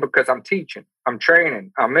what I mean? Because I'm teaching, I'm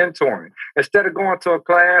training, I'm mentoring. Instead of going to a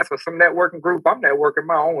class or some networking group, I'm networking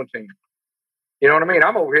my own team. You know what I mean?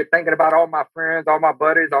 I'm over here thinking about all my friends, all my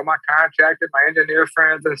buddies, all my contractors, my engineer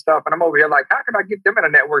friends and stuff. And I'm over here like, how can I get them in a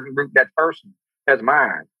networking group that's personal? That's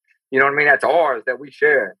mine. You know what I mean? That's ours that we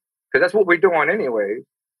share. Because that's what we're doing anyways.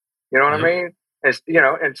 You know what I mean? It's, you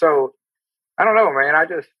know, and so I don't know, man.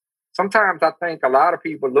 Sometimes I think a lot of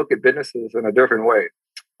people look at businesses in a different way.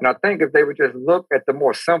 And I think if they would just look at the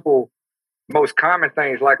more simple, most common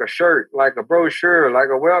things like a shirt, like a brochure, like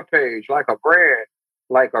a web page, like a brand,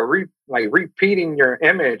 like repeating your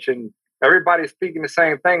image and everybody speaking the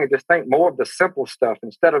same thing, and just think more of the simple stuff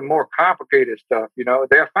instead of more complicated stuff, you know,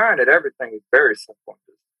 they'll find that everything is very simple.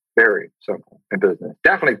 Very simple in business.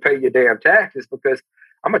 Definitely pay your damn taxes, because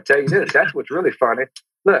I'm going to tell you this, that's what's really funny.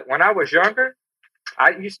 Look, when I was younger, I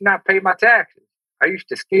used to not pay my taxes. I used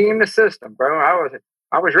to scheme the system, bro.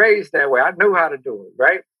 I was raised that way. I knew how to do it,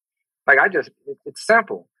 right? Like it's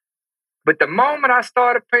simple. But the moment I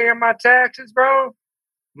started paying my taxes, bro,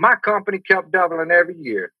 my company kept doubling every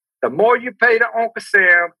year. The more you pay to Uncle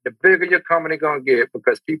Sam, the bigger your company going to get,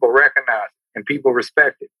 because people recognize it and people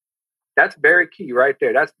respect it. That's very key right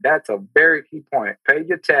there. That's a very key point. Pay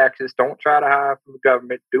your taxes. Don't try to hide from the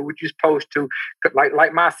government. Do what you're supposed to.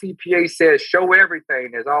 Like my CPA says, show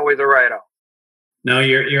everything. There's always a write-off. No,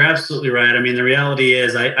 you're absolutely right. I mean, the reality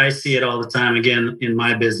is I see it all the time, again, in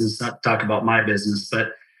my business, not to talk about my business,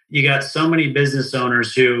 but you got so many business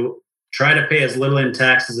owners who try to pay as little in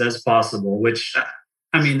taxes as possible, which,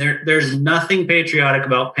 I mean, there's nothing patriotic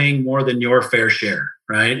about paying more than your fair share,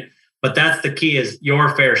 right? But that's the key, is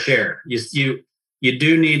your fair share. You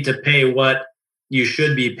do need to pay what you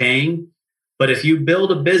should be paying. But if you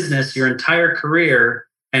build a business your entire career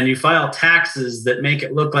and you file taxes that make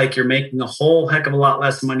it look like you're making a whole heck of a lot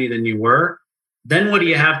less money than you were, then what do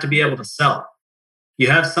you have to be able to sell? You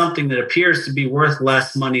have something that appears to be worth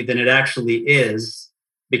less money than it actually is,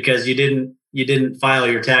 because you didn't file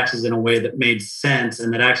your taxes in a way that made sense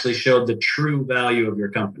and that actually showed the true value of your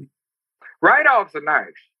company. Write-offs are nice.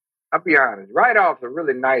 I'll be honest. Write-offs are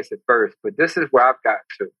really nice at first, but this is where I've got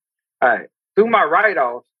to. All right. Through my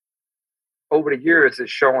write-offs, over the years, it's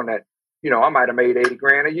shown that, you know, I might have made 80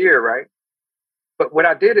 grand a year, right? But what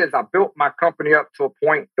I did is I built my company up to a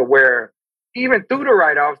point to where even through the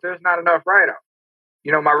write-offs, there's not enough write-offs.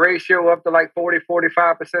 You know, my ratio up to like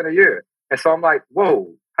 45% a year. And so I'm like,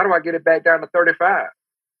 whoa, how do I get it back down to 35?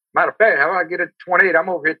 Matter of fact, how do I get it to 28? I'm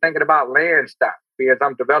over here thinking about land stock, because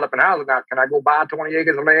I'm developing houses now. Can I go buy 20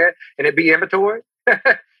 acres of land and it be inventory?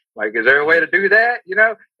 Like, is there a way to do that? You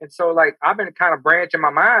know? And so, like, I've been kind of branching my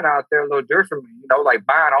mind out there a little differently, you know, like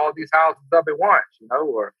buying all these houses up at once, you know,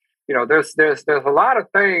 or, you know, there's a lot of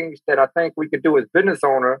things that I think we could do as business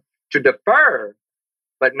owner to defer,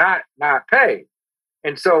 but not pay.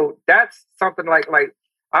 And so that's something like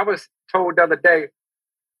I was told the other day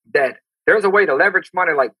that there's a way to leverage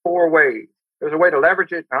money like 4 ways. There's a way to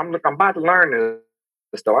leverage it. I'm about to learn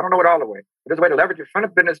this, though. I don't know it all the way. But there's a way to leverage it from the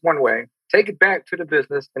business one way, take it back to the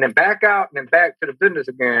business, and then back out and then back to the business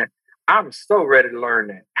again. I'm so ready to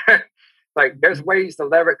learn that. Like, there's ways to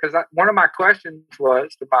leverage. Because one of my questions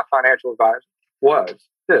was to my financial advisor was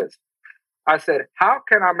this. I said, how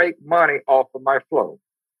can I make money off of my flow?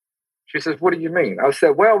 She says, what do you mean? I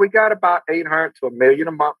said, well, we got about 800 to $1 million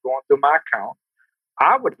a month going through my account.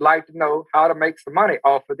 I would like to know how to make some money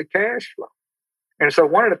off of the cash flow. And so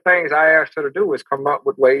one of the things I asked her to do is come up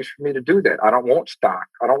with ways for me to do that. I don't want stock.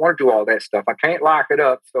 I don't want to do all that stuff. I can't lock it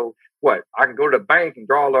up. So what? I can go to the bank and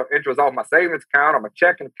draw the interest off my savings account or my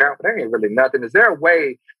checking account, but there ain't really nothing. Is there a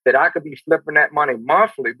way that I could be flipping that money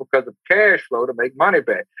monthly because of cash flow to make money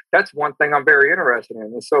back? That's one thing I'm very interested in.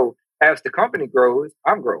 And so as the company grows,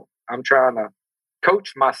 I'm growing. I'm trying to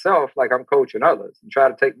coach myself like I'm coaching others and try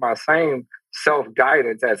to take my same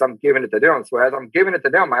self-guidance as I'm giving it to them. So as I'm giving it to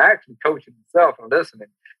them, I actually coaching myself and listening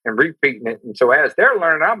and repeating it. And so as they're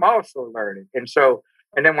learning, I'm also learning. And so,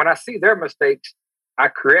 and then when I see their mistakes, I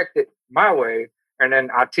correct it my way. And then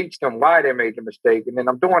I teach them why they made the mistake. And then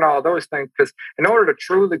I'm doing all those things because in order to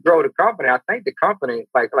truly grow the company, I think the company,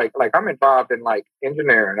 like I'm involved in like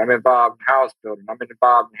engineering, I'm involved in house building, I'm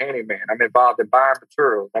involved in handyman, I'm involved in buying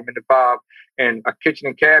materials, I'm involved in a kitchen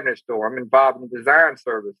and cabinet store, I'm involved in design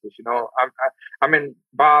services. You know, I'm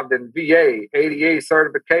involved in VA, ADA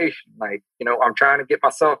certification. Like, you know, I'm trying to get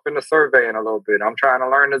myself into surveying a little bit. I'm trying to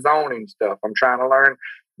learn the zoning stuff. I'm trying to learn,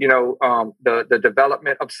 you know, the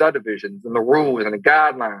development of subdivisions and the rules and the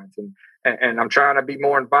guidelines. And I'm trying to be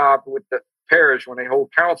more involved with the parish when they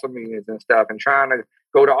hold council meetings and stuff, and trying to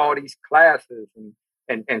go to all these classes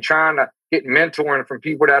and trying to get mentoring from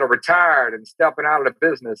people that are retired and stepping out of the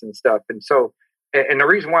business and stuff. And so, and the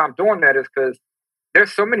reason why I'm doing that is because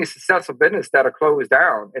there's so many successful businesses that are closed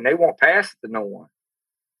down and they won't pass it to no one,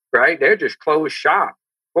 right? They're just closed shop.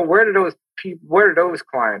 Well, where do those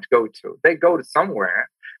clients go to? They go to somewhere.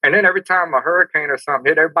 And then every time a hurricane or something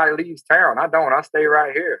hit, everybody leaves town. I don't. I stay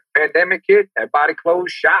right here. Pandemic hit, everybody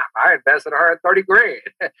closed shop. I invested $130,000.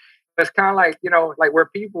 It's kind of like, you know, like where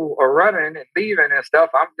people are running and leaving and stuff.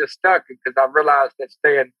 I'm just stuck because I realized that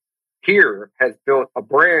staying here has built a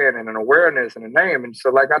brand and an awareness and a name. And so,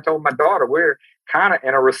 like I told my daughter, we're kind of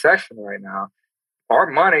in a recession right now. Our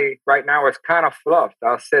money right now is kind of fluffed.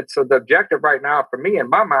 I said, so the objective right now for me in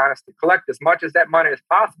my mind is to collect as much as that money as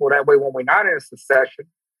possible. That way, when we're not in a recession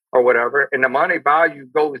or whatever, and the money value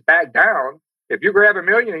goes back down, if you grab $1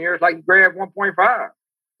 million a year, it's like you grab 1.5.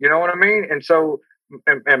 You know what I mean? And so,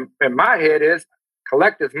 in my head is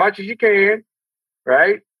collect as much as you can,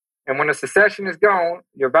 right? And when the succession is gone,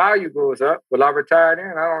 your value goes up. Will I retire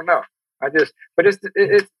then? I don't know. But it's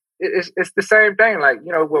the same thing. Like,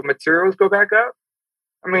 you know, will materials go back up?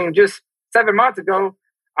 I mean, just 7 months ago,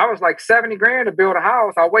 I was like $70,000 to build a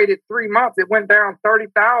house. I waited 3 months. It went down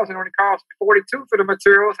 $30,000. Only cost me $42,000 for the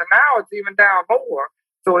materials, and now it's even down more.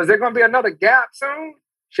 So is there going to be another gap soon?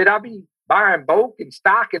 Should I be buying bulk and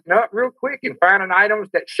stocking up real quick and finding items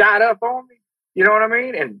that shot up on me? You know what I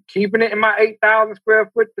mean? And keeping it in my 8,000 square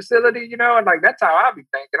foot facility, you know? And like, that's how I be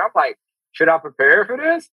thinking. I'm like, should I prepare for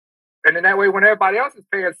this? And then that way, when everybody else is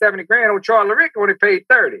paying $70,000, old Charlie Rick only paid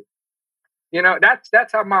 $30,000. You know,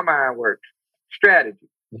 that's how my mind works. Strategy.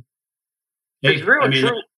 It's real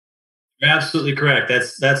true. You're absolutely correct.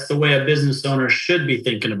 That's the way a business owner should be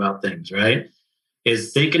thinking about things, right?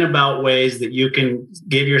 Is thinking about ways that you can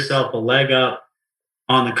give yourself a leg up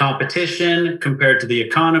on the competition compared to the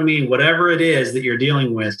economy, whatever it is that you're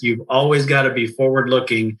dealing with. You've always got to be forward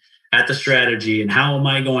looking at the strategy and how am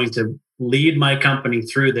I going to lead my company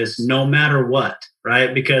through this no matter what,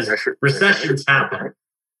 right? Because recessions happen.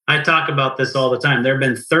 I talk about this all the time. There have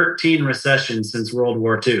been 13 recessions since World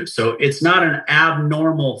War II. So it's not an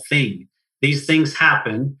abnormal thing. These things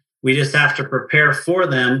happen. We just have to prepare for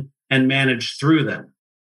them and manage through them.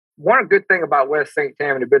 One good thing about West St.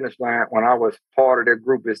 Tammany Business Line, when I was part of their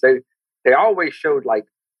group, is they always showed like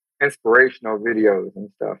inspirational videos and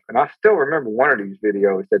stuff. And I still remember one of these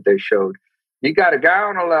videos that they showed. You got a guy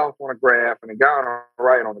on the left on a graph and a guy on the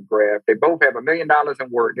right on the graph. They both have $1 million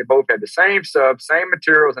in work. They both have the same subs, same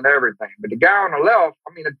materials and everything. But the guy on the left,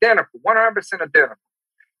 identical, 100% identical.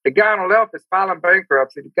 The guy on the left is filing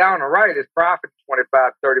bankruptcy. The guy on the right is profiting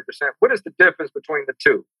 25, 30%. What is the difference between the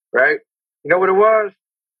two, right? You know what it was?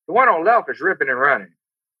 The one on the left is ripping and running.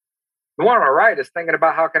 The one on the right is thinking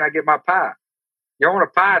about how can I get my pie. You're on a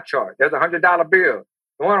pie chart. There's a $100 bill.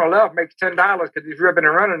 The one on the left makes $10 because he's ripping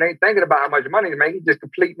and running. They ain't thinking about how much money he's making. He's just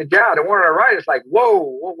completing the job. The one on the right is like, whoa,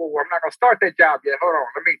 I'm not going to start that job yet. Hold on.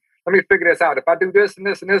 Let me figure this out. If I do this and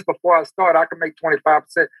this and this before I start, I can make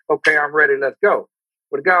 25%. Okay, I'm ready. Let's go.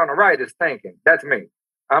 But the guy on the right is thinking, that's me.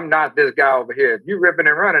 I'm not this guy over here. If you're ripping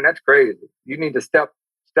and running, that's crazy. You need to step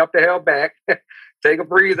the hell back, take a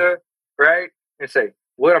breather, right? And say,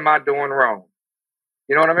 what am I doing wrong?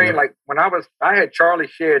 You know what I mean? Yeah. Like when I had Charlie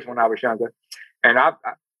Sheds when I was younger. And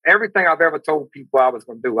everything I've ever told people I was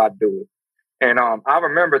going to do, I'd do it. And I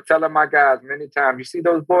remember telling my guys many times, you see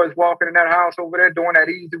those boys walking in that house over there doing that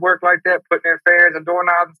easy work like that, putting in fans and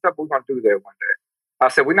doorknobs and stuff, we're going to do that one day. I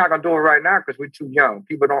said, we're not going to do it right now because we're too young.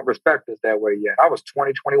 People don't respect us that way yet. I was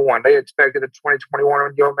 20, 21. They expected a 20,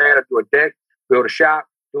 21-year-old man to do a deck, build a shop,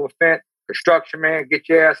 do a fence, construction man, get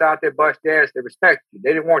your ass out there, bust your ass. They respect you.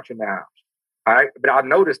 They didn't want you in the house. All right. But I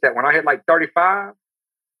noticed that when I hit like 35,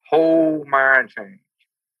 whole mind change.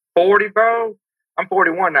 40, bro, I'm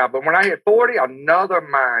 41 now, but when I hit 40, another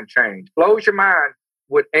mind change. Blows your mind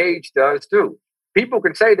what age does too. People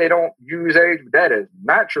can say they don't use age, but that is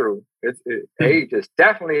not true. Age is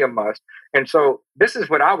definitely a must. And so this is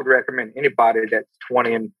what I would recommend anybody that's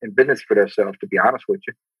 20 in business for themselves, to be honest with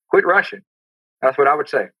you. Quit rushing. That's what I would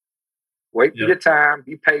say. Wait for your time,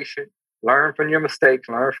 be patient, Learn from your mistakes,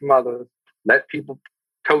 learn from others, let people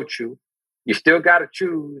coach you. You still got to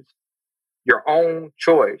choose your own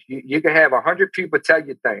choice. You can have 100 people tell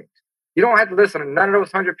you things. You don't have to listen to none of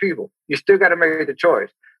those 100 people. You still got to make the choice.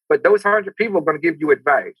 But those 100 people are going to give you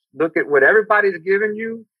advice. Look at what everybody's giving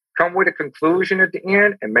you, come with a conclusion at the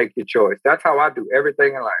end, and make your choice. That's how I do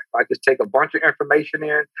everything in life. I just take a bunch of information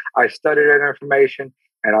in, I study that information,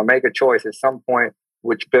 and I make a choice at some point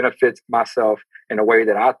which benefits myself in a way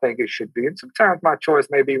that I think it should be. And sometimes my choice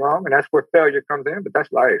may be wrong, and that's where failure comes in, but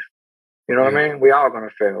that's life. You know what I mean? We all going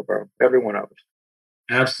to fail, bro. Every one of us.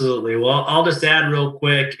 Absolutely. Well, I'll just add real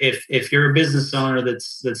quick, if you're a business owner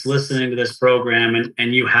that's listening to this program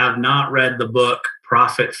and you have not read the book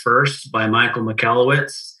Profit First by Michael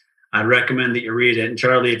Michalowicz, I'd recommend that you read it. And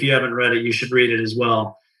Charlie, if you haven't read it, you should read it as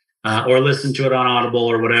well, or listen to it on Audible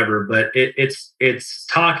or whatever. But it's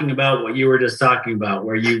talking about what you were just talking about,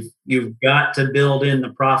 where you've got to build in the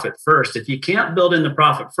profit first. If you can't build in the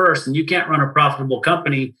profit first and you can't run a profitable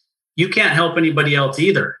company, you can't help anybody else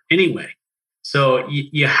either anyway. So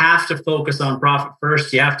you have to focus on profit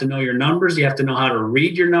first. You have to know your numbers. You have to know how to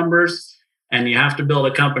read your numbers, and you have to build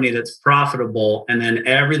a company that's profitable, and then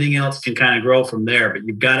everything else can kind of grow from there. But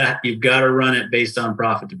you've got to run it based on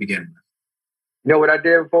profit to begin with. You know what I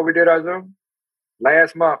did before we did our Zoom?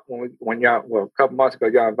 Last month, a couple months ago,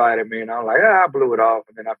 y'all invited me, and I was like, I blew it off.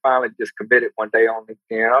 And then I finally just committed one day on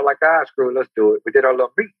LinkedIn. I was like, screw it, let's do it. We did our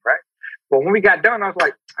little meeting, right? But when we got done, I was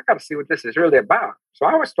like, I got to see what this is really about. So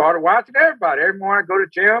I started watching everybody. Every morning I go to the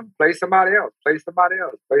gym, play somebody else. Well,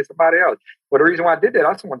 the reason why I did that,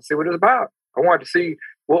 I just wanted to see what it was about. I wanted to see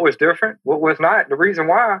what was different, what was not. The reason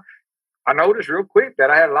why, I noticed real quick that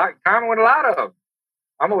I had a lot in common with a lot of them.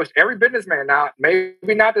 Almost every businessman. Now,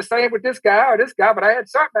 maybe not the same with this guy or this guy, but I had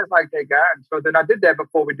something that's like that guy. And so then I did that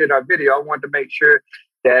before we did our video. I wanted to make sure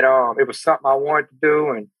that it was something I wanted to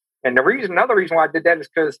do. And another reason why I did that is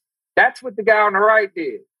because that's what the guy on the right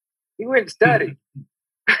did. He went and studied.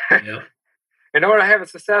 Yep. In order to have a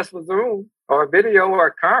successful Zoom or a video or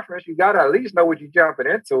a conference, you got to at least know what you're jumping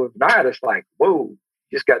into. If not, it's like, whoa, you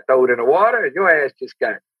just got thrown in the water and your ass just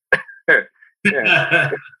got.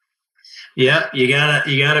 Yep, you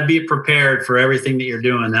gotta be prepared for everything that you're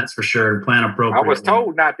doing. That's for sure, and plan appropriately. I was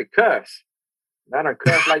told not to cuss. I done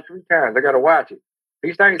cussed like 3 times. I got to watch it. At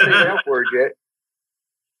least I ain't seen the F word yet.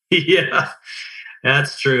 Yeah,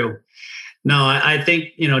 that's true. No, I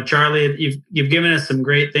think, Charlie, you've given us some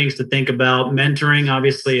great things to think about. Mentoring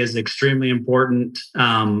obviously is extremely important.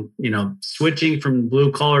 Switching from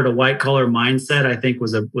blue collar to white collar mindset, I think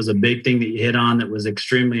was a big thing that you hit on that was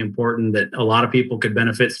extremely important, that a lot of people could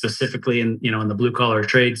benefit, specifically in the blue collar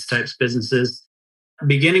trades types businesses.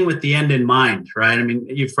 Beginning with the end in mind, right? I mean,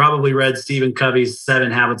 you've probably read Stephen Covey's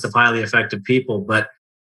 7 Habits of Highly Effective People, but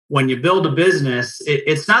when you build a business,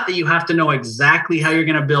 it's not that you have to know exactly how you're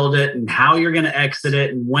going to build it and how you're going to exit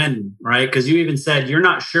it and when, right? Because you even said you're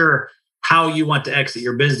not sure how you want to exit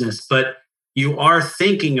your business, but you are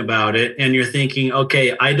thinking about it and you're thinking,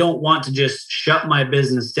 okay, I don't want to just shut my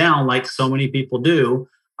business down like so many people do.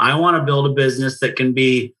 I want to build a business that can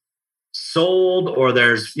be sold, or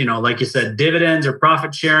there's, like you said, dividends or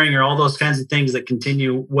profit sharing or all those kinds of things that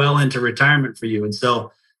continue well into retirement for you. And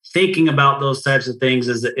so thinking about those types of things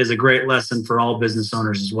is a great lesson for all business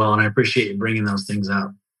owners as well. And I appreciate you bringing those things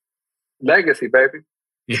up. Legacy, baby.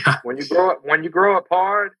 Yeah. When you grow up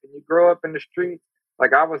hard and you grow up in the streets,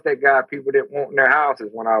 like I was that guy people didn't want in their houses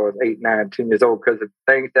when I was 8, 9, 10 years old because of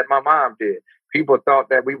things that my mom did. People thought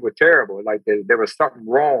that we were terrible, like there was something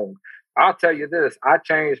wrong. I'll tell you this, I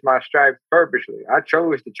changed my stripes purposely. I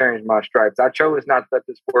chose to change my stripes. I chose not to let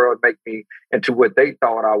this world make me into what they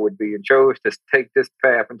thought I would be, and chose to take this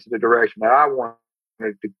path into the direction that I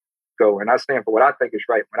wanted to go. And I stand for what I think is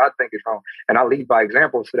right, what I think is wrong. And I lead by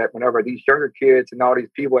example so that whenever these younger kids and all these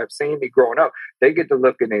people have seen me growing up, they get to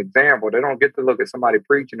look at an example. They don't get to look at somebody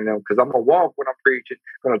preaching to them, because I'm going to walk when I'm preaching,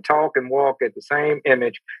 going to talk and walk at the same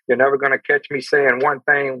image. You're never going to catch me saying one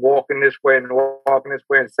thing, walking this way and walking this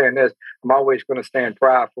way and saying this. I'm always going to stand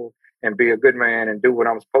prideful and be a good man and do what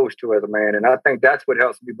I'm supposed to as a man. And I think that's what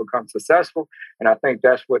helps me become successful. And I think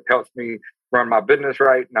that's what helps me run my business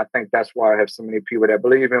right. And I think that's why I have so many people that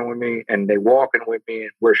believe in with me and they walking with me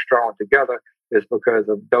and we're strong together, is because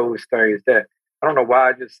of those things that, I don't know why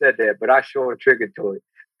I just said that, but I sure triggered to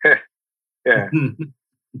it. Yeah.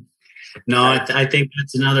 No, I think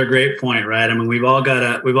that's another great point, right? I mean, we've all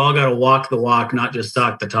got to walk the walk, not just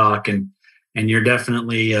talk the talk. And you're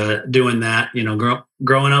definitely doing that,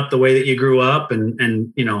 growing up the way that you grew up,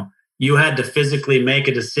 and you had to physically make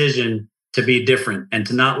a decision to be different and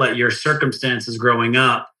to not let your circumstances growing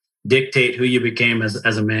up dictate who you became as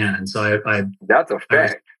a man. And so I that's a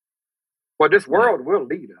fact. Well, this world will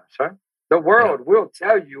lead us, huh? The world will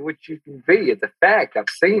tell you what you can be. It's a fact. I've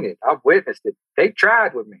seen it. I've witnessed it. They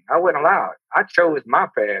tried with me. I wouldn't allow it. I chose my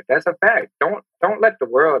path. That's a fact. Don't let the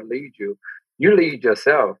world lead you. You lead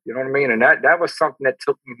yourself. You know what I mean? And that was something that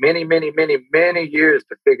took me many, many, many, many years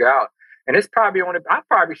to figure out. And it's probably I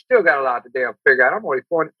probably still got a lot to damn figure out. I'm only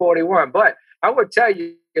 41, but I would tell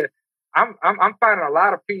you, I'm finding a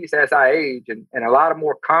lot of peace as I age and a lot of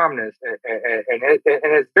more calmness. And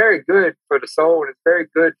it's very good for the soul. And it's very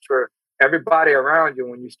good for everybody around you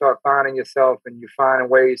when you start finding yourself and you finding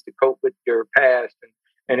ways to cope with your past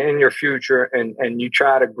and in your future. And you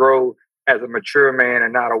try to grow as a mature man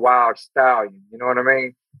and not a wild stallion. You know what I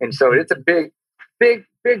mean? And so it's a big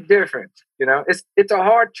difference. You know, it's a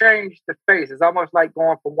hard change to face. It's almost like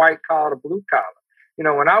going from white collar to blue collar. You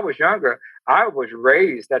know, when I was younger, I was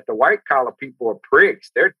raised that the white collar people are pricks.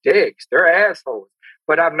 They're dicks. They're assholes.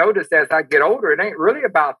 But I've noticed as I get older, it ain't really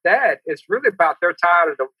about that. It's really about they're tired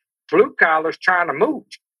of the blue collars trying to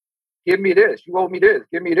mooch. Give me this. You owe me this.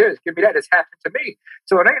 Give me this. Give me that. It's happened to me.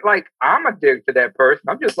 So it ain't like I'm a dick to that person.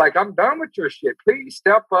 I'm just like, I'm done with your shit. Please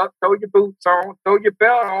step up, throw your boots on, throw your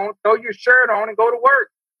belt on, throw your shirt on, and go to work.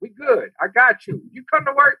 We good. I got you. You come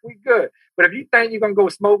to work, we good. But if you think you're going to go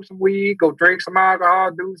smoke some weed, go drink some alcohol,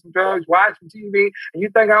 do some drugs, watch some TV, and you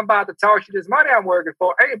think I'm about to toss you this money I'm working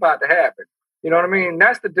for, ain't about to happen. You know what I mean?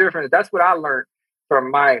 That's the difference. That's what I learned from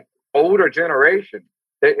my older generation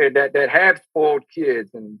that have spoiled kids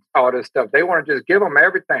and all this stuff. They want to just give them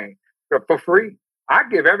everything for free. I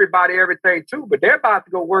give everybody everything too, but they're about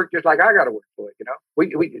to go work just like I got to work for it. You know,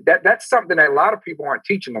 that's something that a lot of people aren't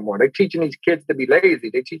teaching no more. They're teaching these kids to be lazy.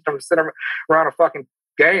 They teach them to sit around a fucking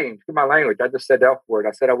game. Excuse my language. I just said the F word.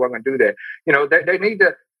 I said I wasn't going to do that. You know, they need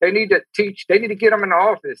to teach. They need to get them in the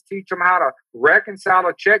office, teach them how to reconcile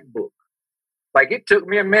a checkbook. Like it took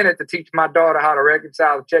me a minute to teach my daughter how to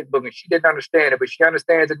reconcile a checkbook, and she didn't understand it, but she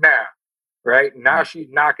understands it now. Right now, she's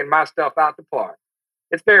knocking my stuff out the park.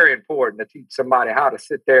 It's very important to teach somebody how to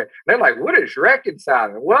sit there. They're like, what is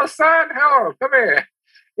reconciling? Well, son, come here.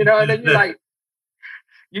 You know, and then you're like,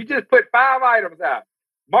 you just put 5 items out.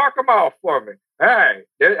 Mark them off for me. All right.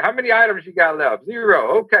 How many items you got left?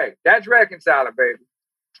 0. Okay. That's reconciling, baby.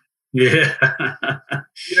 Yeah.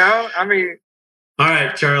 You know, I mean. All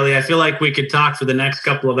right, Charlie, I feel like we could talk for the next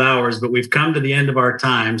couple of hours, but we've come to the end of our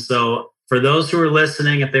time. So for those who are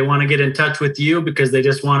listening, if they want to get in touch with you because they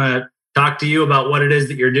just want to talk to you about what it is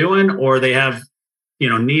that you're doing, or they have, you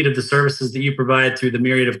know, need of the services that you provide through the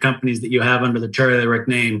myriad of companies that you have under the Charlie Rick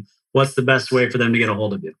name, what's the best way for them to get a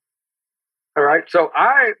hold of you? All right. So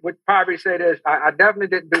I would probably say this. I definitely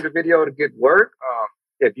didn't do the video to get work.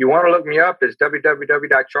 If you want to look me up, it's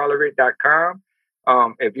www.charlierick.com.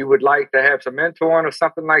 If you would like to have some mentoring or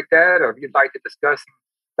something like that, or if you'd like to discuss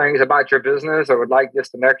things about your business or would like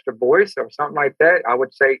just an extra voice or something like that, I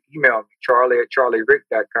would say email me,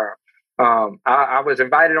 charlie@charlierick.com. I was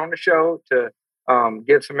invited on the show to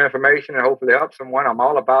give some information and hopefully help someone. I'm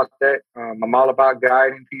all about that. I'm all about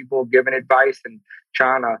guiding people, giving advice, and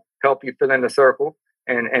trying to help you fill in the circle.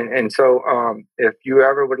 And so if you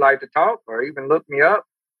ever would like to talk or even look me up,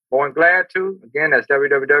 more than glad to. Again, that's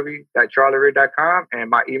www.charlierick.com, and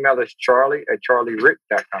my email is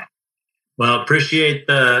charlie@charlierick.com. Well, appreciate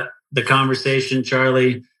the conversation,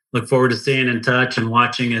 Charlie. Look forward to staying in touch and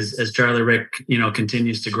watching as Charlie Rick, you know,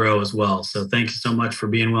 continues to grow as well. So thank you so much for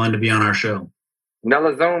being willing to be on our show.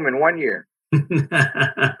 Another Zoom in 1 year. We'll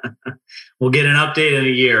get an update in a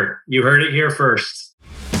year. You heard it here first.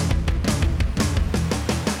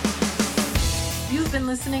 You've been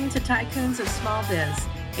listening to Tycoons of Small Biz,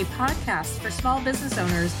 a podcast for small business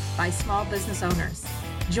owners by small business owners.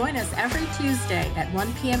 Join us every Tuesday at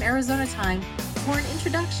 1 p.m. Arizona time for an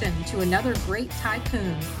introduction to another great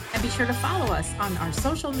tycoon. And be sure to follow us on our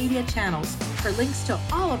social media channels for links to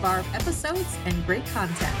all of our episodes and great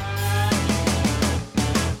content.